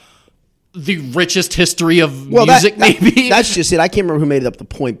have the richest history of music, maybe. That's just it. I can't remember who made up the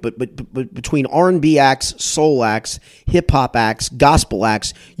point, but between R&B acts, soul acts, hip hop acts, gospel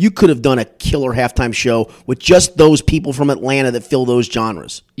acts, you could have done a killer halftime show with just those people from Atlanta that fill those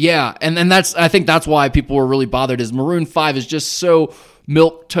genres. Yeah, and I think that's why people were really bothered. Is Maroon 5 is just so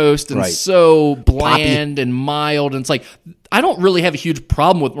milquetoast and so bland and mild, and it's like, I don't really have a huge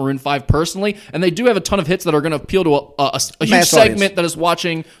problem with Maroon 5 personally, and they do have a ton of hits that are going to appeal to a huge segment that is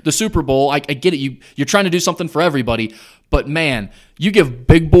watching the Super Bowl. I get it. You're trying to do something for everybody, but man, you give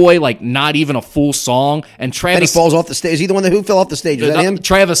Big Boy like not even a full song, and Travis. Then he falls off the stage. Is he the one who fell off the stage? Is that him?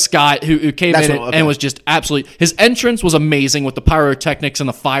 Travis Scott, who came and was just absolutely. His entrance was amazing with the pyrotechnics and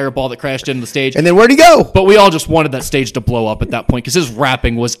the fireball that crashed into the stage. And then where'd he go? But we all just wanted that stage to blow up at that point because his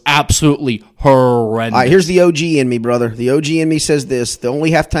rapping was absolutely horrendous. All right, here's the OG in me, brother. The OG in me says this: the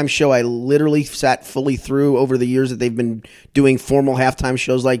only halftime show I literally sat fully through over the years that they've been doing formal halftime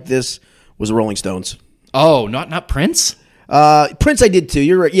shows like this was the Rolling Stones. Oh, not Prince? Prince I did too.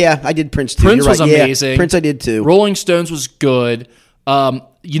 You're right. Yeah, I did Prince too. Prince was amazing. Yeah, Prince I did too. Rolling Stones was good.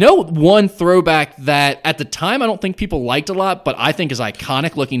 One throwback that at the time I don't think people liked a lot, but I think is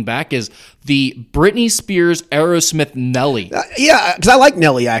iconic looking back is the Britney Spears Aerosmith Nelly. Yeah, because I like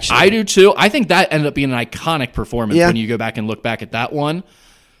Nelly actually. I do too. I think that ended up being an iconic performance when you go back and look back at that one.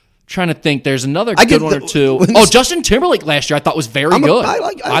 Trying to think, there's another good one or two. Justin Timberlake last year I thought was very good.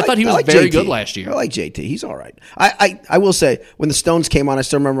 I thought he was very good last year. I like JT. He's all right. I will say, when the Stones came on, I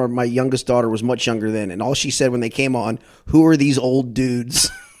still remember my youngest daughter was much younger then, and all she said when they came on, "Who are these old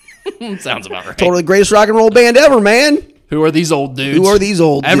dudes?" Sounds about right. Totally the greatest rock and roll band ever, man. Who are these old dudes? Who are these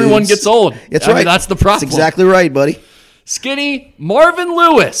old dudes? Everyone gets old. That's right. That's the problem. That's exactly right, buddy. Skinny Marvin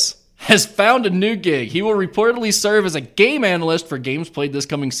Lewis has found a new gig. He will reportedly serve as a game analyst for games played this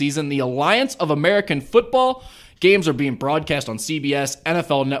coming season. The Alliance of American Football. Games are being broadcast on CBS,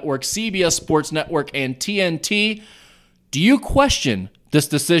 NFL Network, CBS Sports Network, and TNT. Do you question this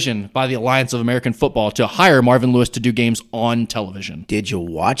decision by the Alliance of American Football to hire Marvin Lewis to do games on television? Did you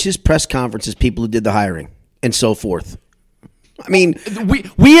watch his press conferences, people who did the hiring, and so forth? I mean,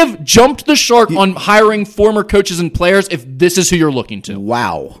 we have jumped the shark on hiring former coaches and players if this is who you're looking to.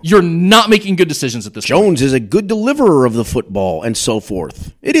 Wow. You're not making good decisions at this point. Jones is a good deliverer of the football and so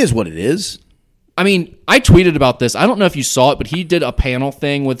forth. It is what it is. I mean, I tweeted about this. I don't know if you saw it, but he did a panel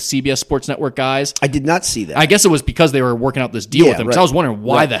thing with CBS Sports Network guys. I did not see that. I guess it was because they were working out this deal with him. Because I was wondering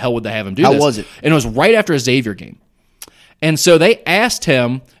why the hell would they have him do this? How was it? And it was right after a Xavier game. And so they asked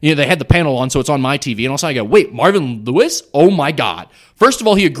him, they had the panel on, so it's on my TV. And also I go, wait, Marvin Lewis? Oh my God. First of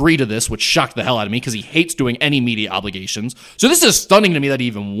all, he agreed to this, which shocked the hell out of me because he hates doing any media obligations. So this is stunning to me that he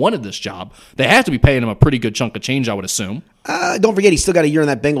even wanted this job. They have to be paying him a pretty good chunk of change, I would assume. Don't forget, he's still got a year in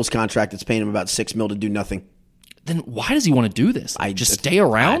that Bengals contract that's paying him about $6 million to do nothing. Then why does he want to do this? Just stay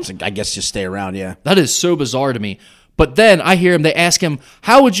around? I guess just stay around, yeah. That is so bizarre to me. But then I hear him, they ask him,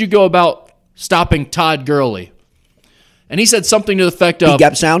 how would you go about stopping Todd Gurley? And he said something to the effect of,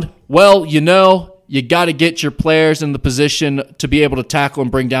 gap sound? Well, you got to get your players in the position to be able to tackle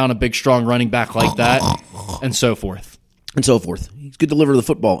and bring down a big, strong running back like that, and so forth. And so forth. He's a good deliverer of the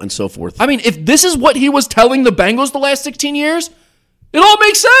football, and so forth. I mean, if this is what he was telling the Bengals the last 16 years, it all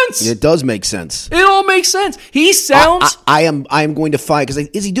makes sense. It does make sense. It all makes sense. He sounds... I am going to find, because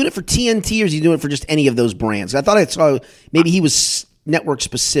is he doing it for TNT or is he doing it for just any of those brands? I thought I saw maybe he was network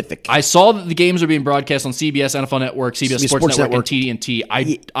specific. I saw that the games are being broadcast on CBS, NFL Network, CBS Sports Network, and TNT.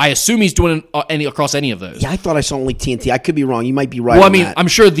 I assume he's doing it across any of those. Yeah, I thought I saw only TNT. I could be wrong. You might be right. Well, I mean, I'm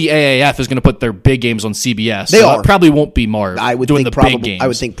sure the AAF is going to put their big games on CBS. They are. It probably won't be Marv doing the big games. I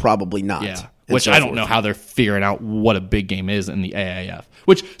would think probably not. Yeah. Which I don't know how they're figuring out what a big game is in the AAF.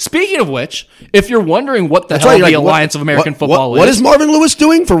 Which, speaking of which, if you're wondering what the hell the Alliance of American Football is. What is Marvin Lewis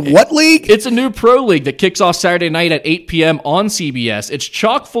doing for what league? It's a new pro league that kicks off Saturday night at 8 p.m. on CBS. It's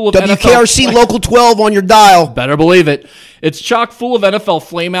chock full of WKRC Local 12 on your dial. Better believe it. It's chock full of NFL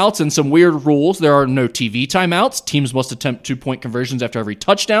flameouts and some weird rules. There are no TV timeouts. Teams must attempt 2-point conversions after every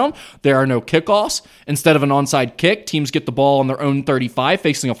touchdown. There are no kickoffs. Instead of an onside kick, teams get the ball on their own 35,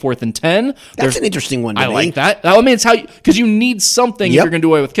 facing a 4th and 10. That's an interesting one to me. I like that. I mean, it's how because you need something if you're going to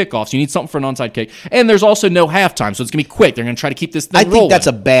do away with kickoffs. You need something for an onside kick. And there's also no halftime, so it's going to be quick. They're going to try to keep this thing rolling. I think that's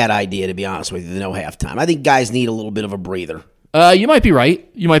a bad idea, to be honest with you, the no halftime. I think guys need a little bit of a breather. You might be right.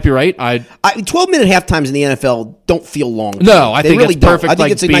 12-minute halftimes in the NFL don't feel long. No, I think really it's perfect. I think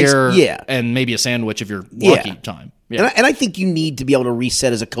like it's a beer nice, and maybe a sandwich if you're lucky time. Yeah. And I think you need to be able to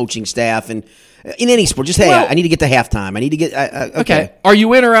reset as a coaching staff and in any sport. Just, hey, I need to get to halftime. I need to get okay. Are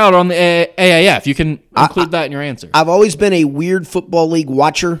you in or out on the AAF? You can include that in your answer. I've always been a weird football league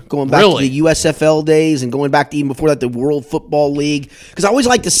watcher, going back to the USFL days and going back to even before that, the World Football League. Because I always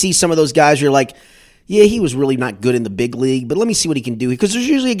like to see some of those guys where you're like, yeah, he was really not good in the big league, but let me see what he can do. Because there's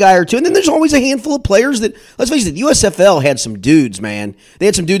usually a guy or two, and then there's always a handful of players that, let's face it, the USFL had some dudes, man. They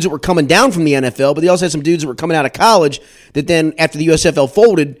had some dudes that were coming down from the NFL, but they also had some dudes that were coming out of college that then, after the USFL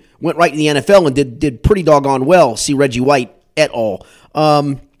folded, went right in the NFL and did pretty doggone well. See Reggie White et al.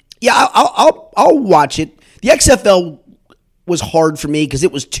 Yeah, I'll watch it. The XFL was hard for me because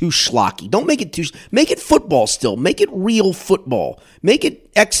it was too schlocky. Don't make it make it football still. Make it real football. Make it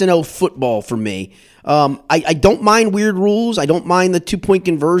X and O football for me. I don't mind weird rules. I don't mind the 2-point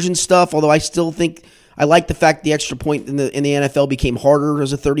conversion stuff, although I still think I like the fact the extra point in the NFL became harder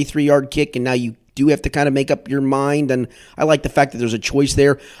as a 33-yard kick, and now you do have to kind of make up your mind, and I like the fact that there's a choice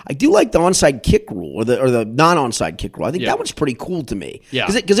there. I do like the onside kick rule or the non-onside kick rule. I think that one's pretty cool to me. Yeah.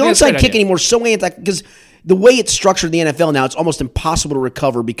 Because the onside kick anymore is so because the way it's structured in the NFL now, it's almost impossible to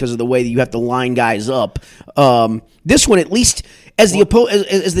recover because of the way that you have to line guys up. This one, at least as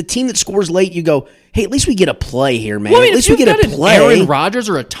the team that scores late, you go, hey, at least we get a play here, man. Well, at least we get a play. Aaron Rodgers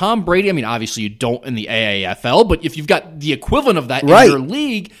or a Tom Brady. I mean, obviously you don't in the AAFL, but if you've got the equivalent of that in your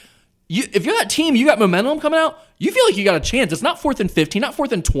league, if you're that team, you got momentum coming out, you feel like you got a chance. It's not 4th and 15, not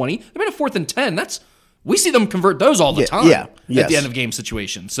 4th and 20. They've been a 4th and 10. We see them convert those all the time at the end of game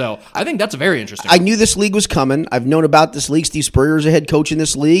situation. So I think that's a very interesting one. I knew this league was coming. I've known about this league. Steve Spurrier is a head coach in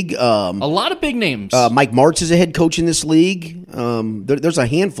this league. A lot of big names. Mike Martz is a head coach in this league. There's a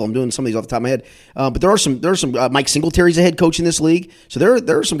handful. I'm doing some of these off the top of my head. But there are some. Mike Singletary's a head coach in this league. So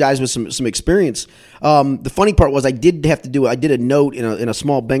there are some guys with some experience. The funny part was I did a note in a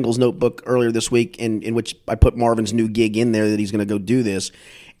small Bengals notebook earlier this week in which I put Marvin's new gig in there that he's going to go do this.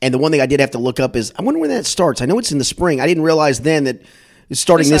 And the one thing I did have to look up is, I wonder when that starts. I know it's in the spring. I didn't realize then that it's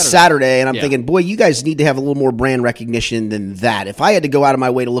starting this Saturday. And I'm thinking, boy, you guys need to have a little more brand recognition than that. If I had to go out of my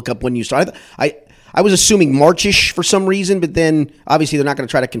way to look up when you start, I was assuming March-ish for some reason, but then obviously they're not going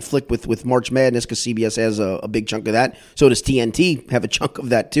to try to conflict with March Madness because CBS has a big chunk of that. So does TNT have a chunk of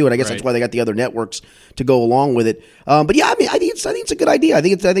that too, and I guess that's why they got the other networks to go along with it. But yeah, I mean, I think it's a good idea. I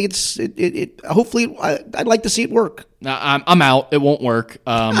think it's hopefully I'd like to see it work. I'm out. It won't work.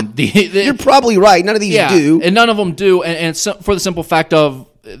 You're probably right. None of these do, and none of them do, and it's for the simple fact of,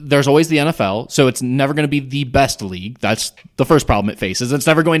 there's always the NFL, so it's never going to be the best league. That's the first problem it faces. It's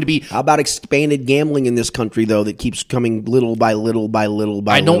never going to be. How about expanded gambling in this country, though, that keeps coming little by little by little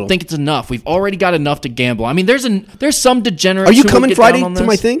by little? I don't think it's enough. We've already got enough to gamble. I mean, there's some degenerates. Are you coming Friday to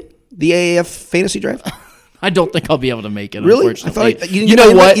my thing? The AAF fantasy draft? I don't think I'll be able to make it, really? Unfortunately. You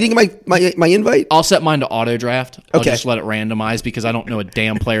know what? You didn't get my invite? I'll set mine to auto draft. I'll just let it randomize because I don't know a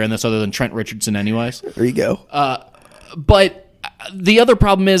damn player in this other than Trent Richardson anyways. There you go. But the other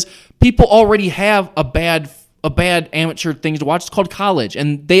problem is people already have a bad amateur thing to watch. It's called college,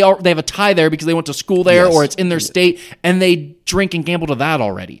 and they have a tie there because they went to school there or it's in their state, and they drink and gamble to that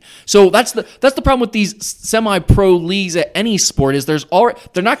already. So that's the problem with these semi-pro leagues at any sport is they're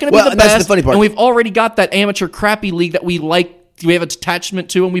not going to be the best. That's the funny part. And we've already got that amateur crappy league that we have an attachment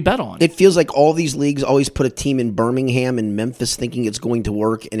to and we bet on. It feels like all these leagues always put a team in Birmingham and Memphis thinking it's going to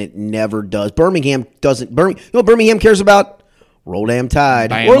work, and it never does. Birmingham doesn't. You know what Birmingham cares about? Roll damn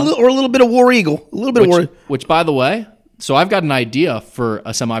Tide. Or a little bit of War Eagle. A little bit of War Eagle. Which, by the way, so I've got an idea for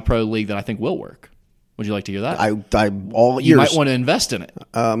a semi-pro league that I think will work. Would you like to hear that? You might want to invest in it.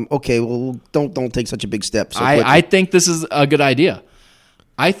 Okay, well, don't take such a big step. I think this is a good idea.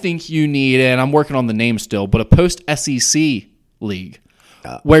 I think you need, and I'm working on the name still, but a post-SEC league.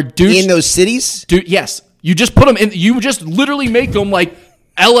 Where dudes... In those cities? Yes. You just put them in... You just literally make them like...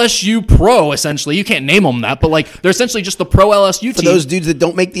 LSU Pro, essentially. You can't name them that, but like they're essentially just the pro LSU team. For those dudes that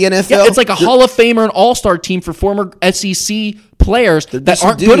don't make the NFL? Yeah, it's like a Hall of Famer and All-Star team for former SEC players that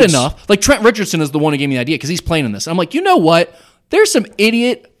aren't good enough. Like Trent Richardson is the one who gave me the idea because he's playing in this. And I'm like, you know what? There's some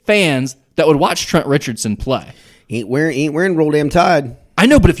idiot fans that would watch Trent Richardson play. Ain't wearing Roll Damn Tide. I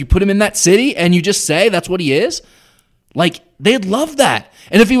know, but if you put him in that city and you just say that's what he is, like, they'd love that.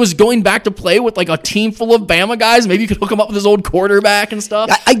 And if he was going back to play with, like, a team full of Bama guys, maybe you could hook him up with his old quarterback and stuff.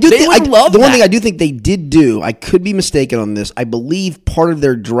 I do love the one thing I do think they did do, I could be mistaken on this, I believe part of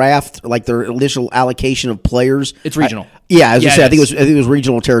their draft, like their initial allocation of players. It's regional. I think it was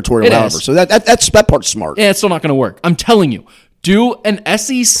regional territorial, however. So that part's smart. Yeah, it's still not going to work. I'm telling you. Do an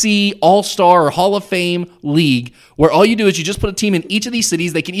SEC All-Star or Hall of Fame league where all you do is you just put a team in each of these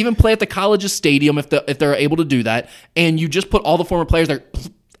cities. They can even play at the college's stadium if they're able to do that. And you just put all the former players there.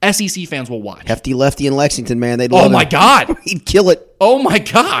 SEC fans will watch. Hefty lefty in Lexington, man. They'd love Oh, my him. God. He'd kill it. Oh, my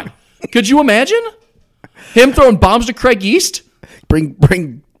God. Could you imagine him throwing bombs to Craig East?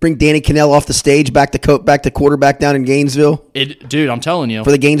 Bring Danny Cannell off the stage back to quarterback down in Gainesville. Dude, I'm telling you.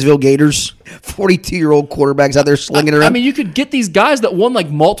 For the Gainesville Gators. 42-year-old quarterbacks out there slinging around. I mean, you could get these guys that won like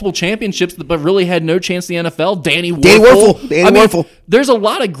multiple championships but really had no chance in the NFL. Danny Werfel. There's a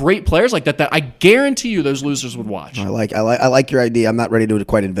lot of great players like that I guarantee you those losers would watch. I like your idea. I'm not ready to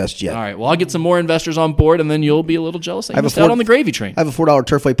quite invest yet. All right, well, I'll get some more investors on board, and then you'll be a little jealous. I missed out on the gravy train. I have a $4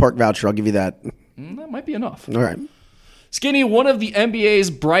 Turfway Park voucher. I'll give you that. That might be enough. All right. Skinny, one of the NBA's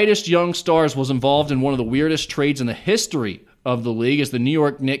brightest young stars, was involved in one of the weirdest trades in the history of the league as the New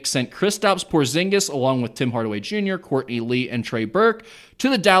York Knicks sent Kristaps Porzingis along with Tim Hardaway Jr., Courtney Lee, and Trey Burke to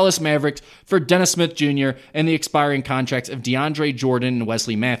the Dallas Mavericks for Dennis Smith Jr. and the expiring contracts of DeAndre Jordan and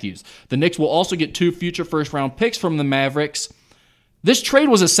Wesley Matthews. The Knicks will also get 2 future first-round picks from the Mavericks. This trade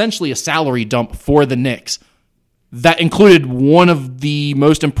was essentially a salary dump for the Knicks that included one of the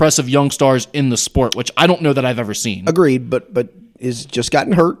most impressive young stars in the sport, which I don't know that I've ever seen. Agreed, but is just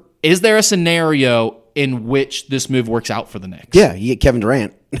gotten hurt. Is there a scenario in which this move works out for the Knicks? Yeah, you get Kevin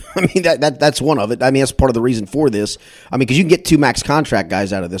Durant. I mean, that's one of it. I mean, that's part of the reason for this. I mean, because you can get 2 max contract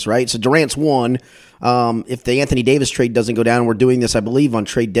guys out of this, right? So Durant's one. If the Anthony Davis trade doesn't go down, we're doing this, I believe, on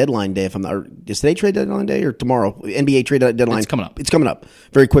trade deadline day. Is today trade deadline day or tomorrow? NBA trade deadline. It's coming up. It's coming up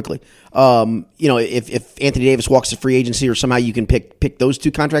very quickly. If Anthony Davis walks to free agency or somehow you can pick those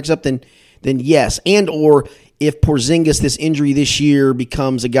 2 contracts up, then yes. And or if Porzingis, this injury this year,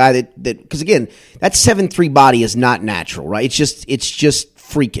 becomes a guy that because again, that 7'3" body is not natural, right? It's just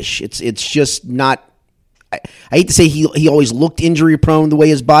freakish. It's just not. I hate to say he always looked injury prone the way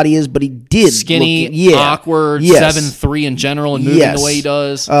his body is, but he did skinny, awkward, 7'3" in general, and moving the way he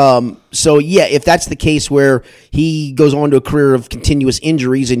does. So yeah, if that's the case where he goes on to a career of continuous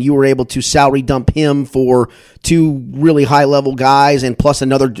injuries, and you were able to salary dump him for 2 really high level guys, and plus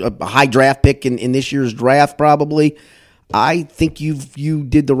another high draft pick in this year's draft, probably. I think you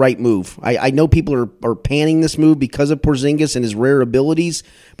did the right move. I know people are panning this move because of Porzingis and his rare abilities,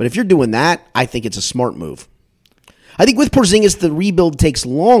 but if you're doing that, I think it's a smart move. I think with Porzingis, the rebuild takes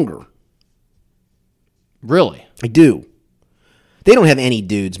longer. Really? I do. They don't have any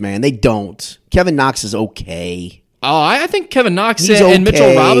dudes, man. They don't. Kevin Knox is okay. Oh, I think Kevin Knox and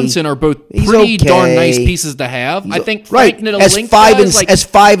Mitchell Robinson are both pretty darn nice pieces to have. I think Frank Nittolingka as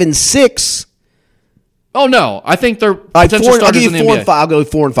 5 and 6. Oh no, I think they're potential starters in the NBA. 4 and 5. I'll go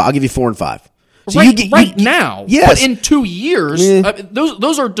 4 and 5. I'll give you 4 and 5. So right now, yes. But in 2 years,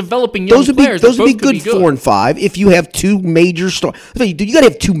 those are developing young players. Those would be good 4 and 5 if you have 2 major stars. You got to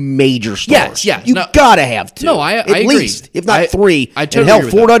have 2 major stars. Yes. You got to have 2. No, I at agree. least, if not 3. I totally and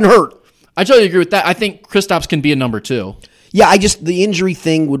hell, 4 doesn't hurt. I totally agree with that. I think Kristaps can be a number 2. Yeah, the injury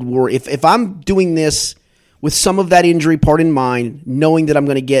thing would worry. If I'm doing this with some of that injury part in mind, knowing that I'm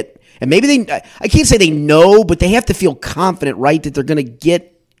going to get. And maybe I can't say they know, but they have to feel confident, right, that they're going to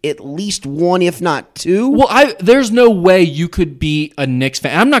get at least 1, if not 2. Well, there's no way you could be a Knicks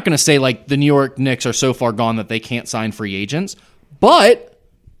fan. I'm not going to say like the New York Knicks are so far gone that they can't sign free agents, but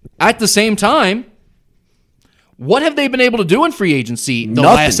at the same time, what have they been able to do in free agency the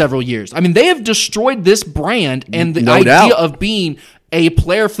last several years? I mean, they have destroyed this brand and the idea of being a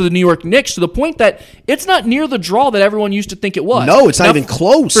player for the New York Knicks to the point that it's not near the draw that everyone used to think it was. No, it's not even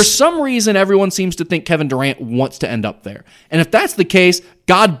close. For some reason, everyone seems to think Kevin Durant wants to end up there. And if that's the case,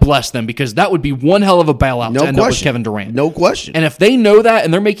 God bless them, because that would be one hell of a bailout to end up with Kevin Durant. No question. And if they know that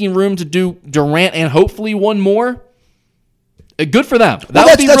and they're making room to do Durant and hopefully one more, good for them. That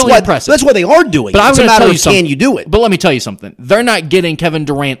would be really impressive. That's what they are doing. But it's a matter of can you do it. But let me tell you something. They're not getting Kevin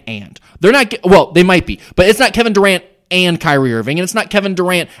Durant and. They're not they might be, but it's not Kevin Durant and Kyrie Irving, and it's not Kevin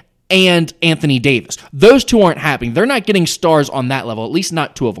Durant and Anthony Davis. Those 2 aren't happening. They're not getting stars on that level, at least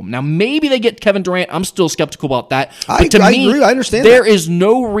not 2 of them. Now, maybe they get Kevin Durant. I'm still skeptical about that. But I agree. I understand there is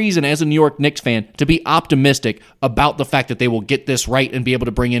no reason as a New York Knicks fan to be optimistic about the fact that they will get this right and be able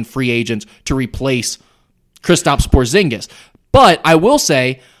to bring in free agents to replace Kristaps Porzingis. But I will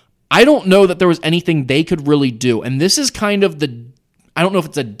say, I don't know that there was anything they could really do. And this is kind of I don't know if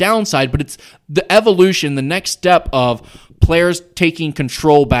it's a downside, but it's the evolution, the next step of players taking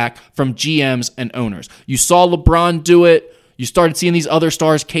control back from GMs and owners. You saw LeBron do it. You started seeing these other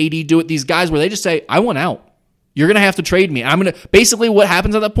stars, KD, do it. These guys where they just say, I want out. You're going to have to trade me. Basically what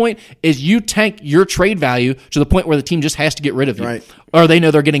happens at that point is you tank your trade value to the point where the team just has to get rid of you. Right. Or they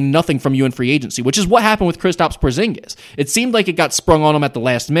know they're getting nothing from you in free agency, which is what happened with Kristaps Porzingis. It seemed like it got sprung on him at the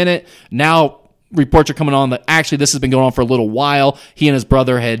last minute. Now reports are coming on that actually this has been going on for a little while. He and his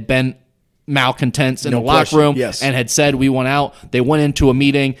brother had been malcontents in the locker question. room Yes. and had said we want out. They went into a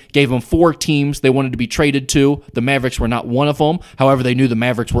meeting, gave them 4 teams they wanted to be traded to. The Mavericks were not one of them. However, they knew the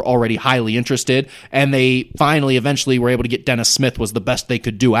Mavericks were already highly interested, and they eventually were able to get Dennis Smith was the best they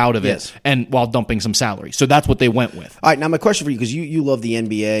could do out of it, Yes. and while dumping some salary. So that's what they went with. All right, now my question for you, because you love the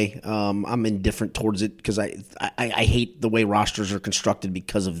NBA. I'm indifferent towards it because I hate the way rosters are constructed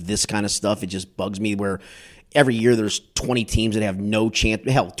because of this kind of stuff. It just bugs me where every year there's 20 teams that have no chance.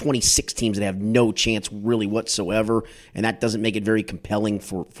 Hell, 26 teams that have no chance really whatsoever, and that doesn't make it very compelling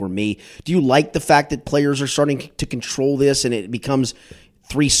for me. Do you like the fact that players are starting to control this and it becomes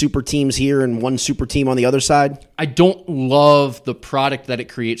 3 super teams here and 1 super team on the other side? I don't love the product that it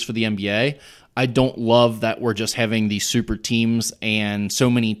creates for the NBA. I don't love that we're just having these super teams and so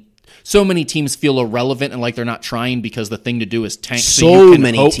many teams feel irrelevant and like they're not trying because the thing to do is tank so you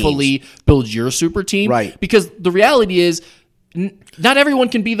can hopefully build your super team. Right. Because the reality is not everyone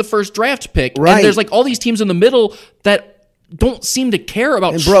can be the first draft pick. Right. And there's like all these teams in the middle that don't seem to care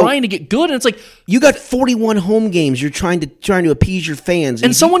about trying to get good. And it's like you got 41 home games. You're trying to appease your fans.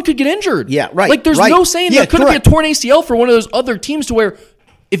 And someone could get injured. Yeah, right. Like there's no saying there couldn't be a torn ACL for one of those other teams to where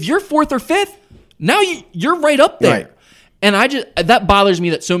if you're 4th or 5th, now you're right up there. Right. And that bothers me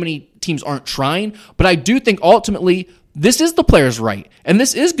that so many teams aren't trying, but I do think ultimately this is the players' right, and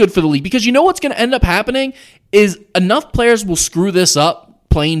this is good for the league because you know what's going to end up happening is enough players will screw this up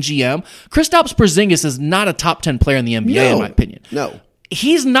playing GM. Kristaps Porzingis is not a top 10 player in the NBA in my opinion. No.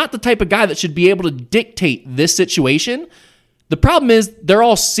 He's not the type of guy that should be able to dictate this situation. The problem is they're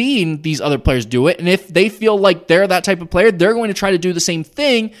all seeing these other players do it, and if they feel like they're that type of player, they're going to try to do the same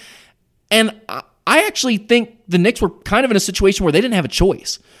thing. And I actually think the Knicks were kind of in a situation where they didn't have a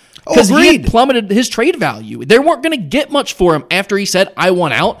choice. Because he had plummeted his trade value. They weren't going to get much for him after he said, I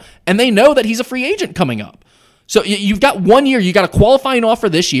want out, and they know that he's a free agent coming up. So you've got 1 year, you got a qualifying offer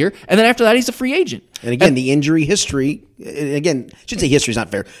this year, and then after that, he's a free agent. And again, the injury history, again, I shouldn't say history is not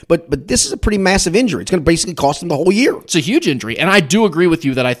fair, but this is a pretty massive injury. It's going to basically cost him the whole year. It's a huge injury, and I do agree with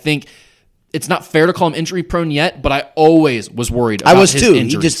you that I think it's not fair to call him injury prone yet, but I always was worried about his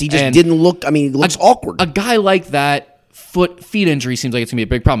injuries. He just didn't look, he looks awkward. A guy like that, feet injury seems like it's going to be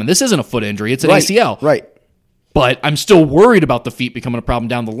a big problem. And this isn't a foot injury, it's an ACL. Right. But I'm still worried about the feet becoming a problem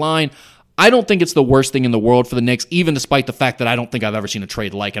down the line. I don't think it's the worst thing in the world for the Knicks, even despite the fact that I don't think I've ever seen a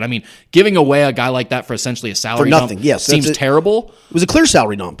trade like it. I mean, giving away a guy like that for essentially a salary dump seems terrible. It was a clear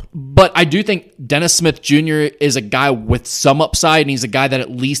salary dump. But I do think Dennis Smith Jr. is a guy with some upside, and he's a guy that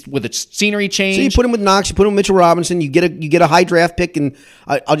at least with a scenery change. So you put him with Knox, you put him with Mitchell Robinson, you get a high draft pick, and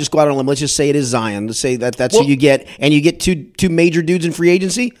I'll just go out on a limb. Let's just say it is Zion. Let's say that's who you get, and you get two major dudes in free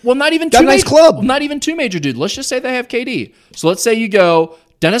agency. Well, not even two. Nice club. Not even 2 major dudes. Let's just say they have KD. So let's say you go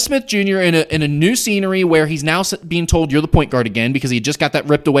Dennis Smith Jr. in a new scenery where he's now being told you're the point guard again because he just got that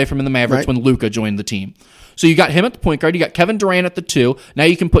ripped away from him in the Mavericks when Luka joined the team. So you got him at the point guard. You got Kevin Durant at the 2. Now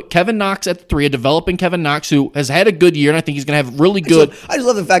you can put Kevin Knox at the 3, a developing Kevin Knox who has had a good year, and I think he's going to have really good. I just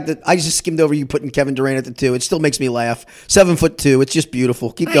love the fact that I just skimmed over you putting Kevin Durant at the 2. It still makes me laugh. 7'2". It's just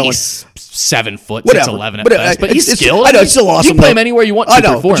beautiful. Keep going. 7 foot, whatever. 6'11" at best, but he's skilled. I know, it's still awesome. You can play him anywhere you want. I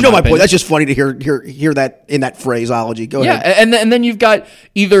know, but you know my point. That's just funny to hear that in that phraseology. Go ahead. Yeah, and then you've got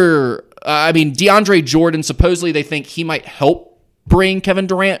either. DeAndre Jordan, supposedly they think he might help bring Kevin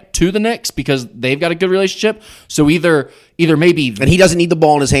Durant to the Knicks because they've got a good relationship. So either maybe... And he doesn't need the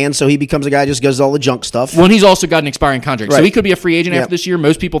ball in his hands, so he becomes a guy who just does all the junk stuff. Well, and he's also got an expiring contract. Right. So he could be a free agent after this year.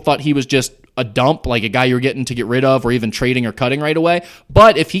 Most people thought he was just a dump, like a guy you're getting to get rid of or even trading or cutting right away.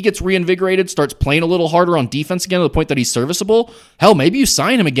 But if he gets reinvigorated, starts playing a little harder on defense again to the point that he's serviceable, hell, maybe you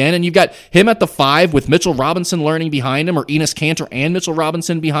sign him again and you've got him at the 5 with Mitchell Robinson learning behind him or Enes Kanter and Mitchell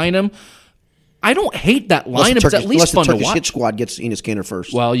Robinson behind him. I don't hate that lineup. It's at least fun to watch. Unless the Turkish hit squad gets Enes Kanter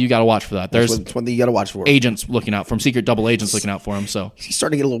first. Well, you got to watch for that. There's one thing you got to watch for. Agents looking out for him, secret double agents looking out for him. So he's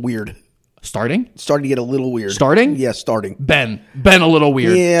starting to get a little weird. Starting to get a little weird. Starting? Yeah, starting. Ben a little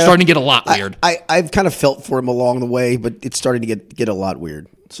weird. Yeah, starting to get a lot weird. I've kind of felt for him along the way, but it's starting to get a lot weird.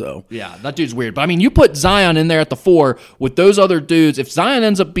 So yeah, that dude's weird. But I mean, you put Zion in there at the 4 with those other dudes. If Zion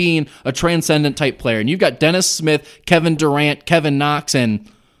ends up being a transcendent type player, and you've got Dennis Smith, Kevin Durant, Kevin Knox, and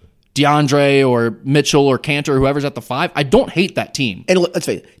DeAndre or Mitchell or Kanter or whoever's at the 5, I don't hate that team. And let's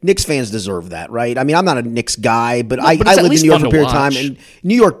face it, Knicks fans deserve that, right? I mean, I'm not a Knicks guy, but I lived in New York for a period of time. And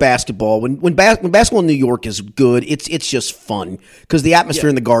New York basketball, when basketball in New York is good, it's just fun because the atmosphere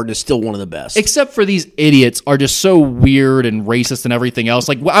in the Garden is still one of the best. Except for these idiots are just so weird and racist and everything else.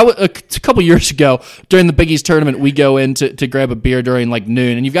 Like a couple years ago during the Big East tournament, we go in to grab a beer during like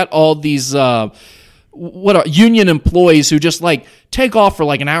noon, and you've got all these what are union employees who just like take off for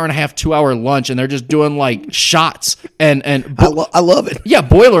like an hour and a half, 2 hour lunch, and they're just doing like shots and I love it. Yeah,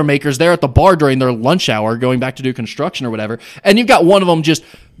 Boilermakers there at the bar during their lunch hour, going back to do construction or whatever, and you've got one of them just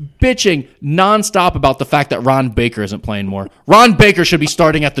bitching nonstop about the fact that Ron Baker isn't playing more. Ron Baker should be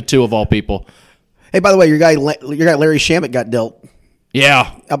starting at the 2 of all people. Hey, by the way, your guy Larry Shamit got dealt. Yeah,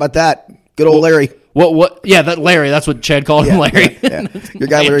 how about that? Good old Larry. What? Yeah, that Larry. That's what Chad called him, Larry. Yeah. Your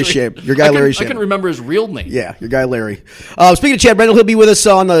guy Larry Shamit. Your guy Larry Shamit. I can remember his real name. Yeah, your guy Larry. Speaking of Chad Brendel, he'll be with us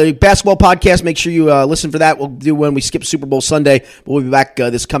on the basketball podcast. Make sure you listen for that. We'll do when we skip Super Bowl Sunday, but we'll be back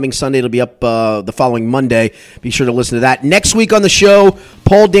this coming Sunday. It'll be up the following Monday. Be sure to listen to that. Next week on the show,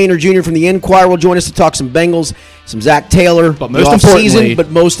 Paul Daner Jr. from the Enquirer will join us to talk some Bengals, some Zach Taylor, but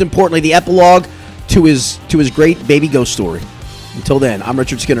most importantly, the epilogue to his great baby ghost story. Until then, I'm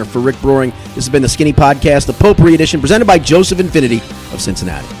Richard Skinner for Rick Broering. This has been the Skinny Podcast, the Potpourri edition, presented by Joseph Infinity of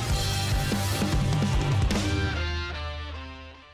Cincinnati.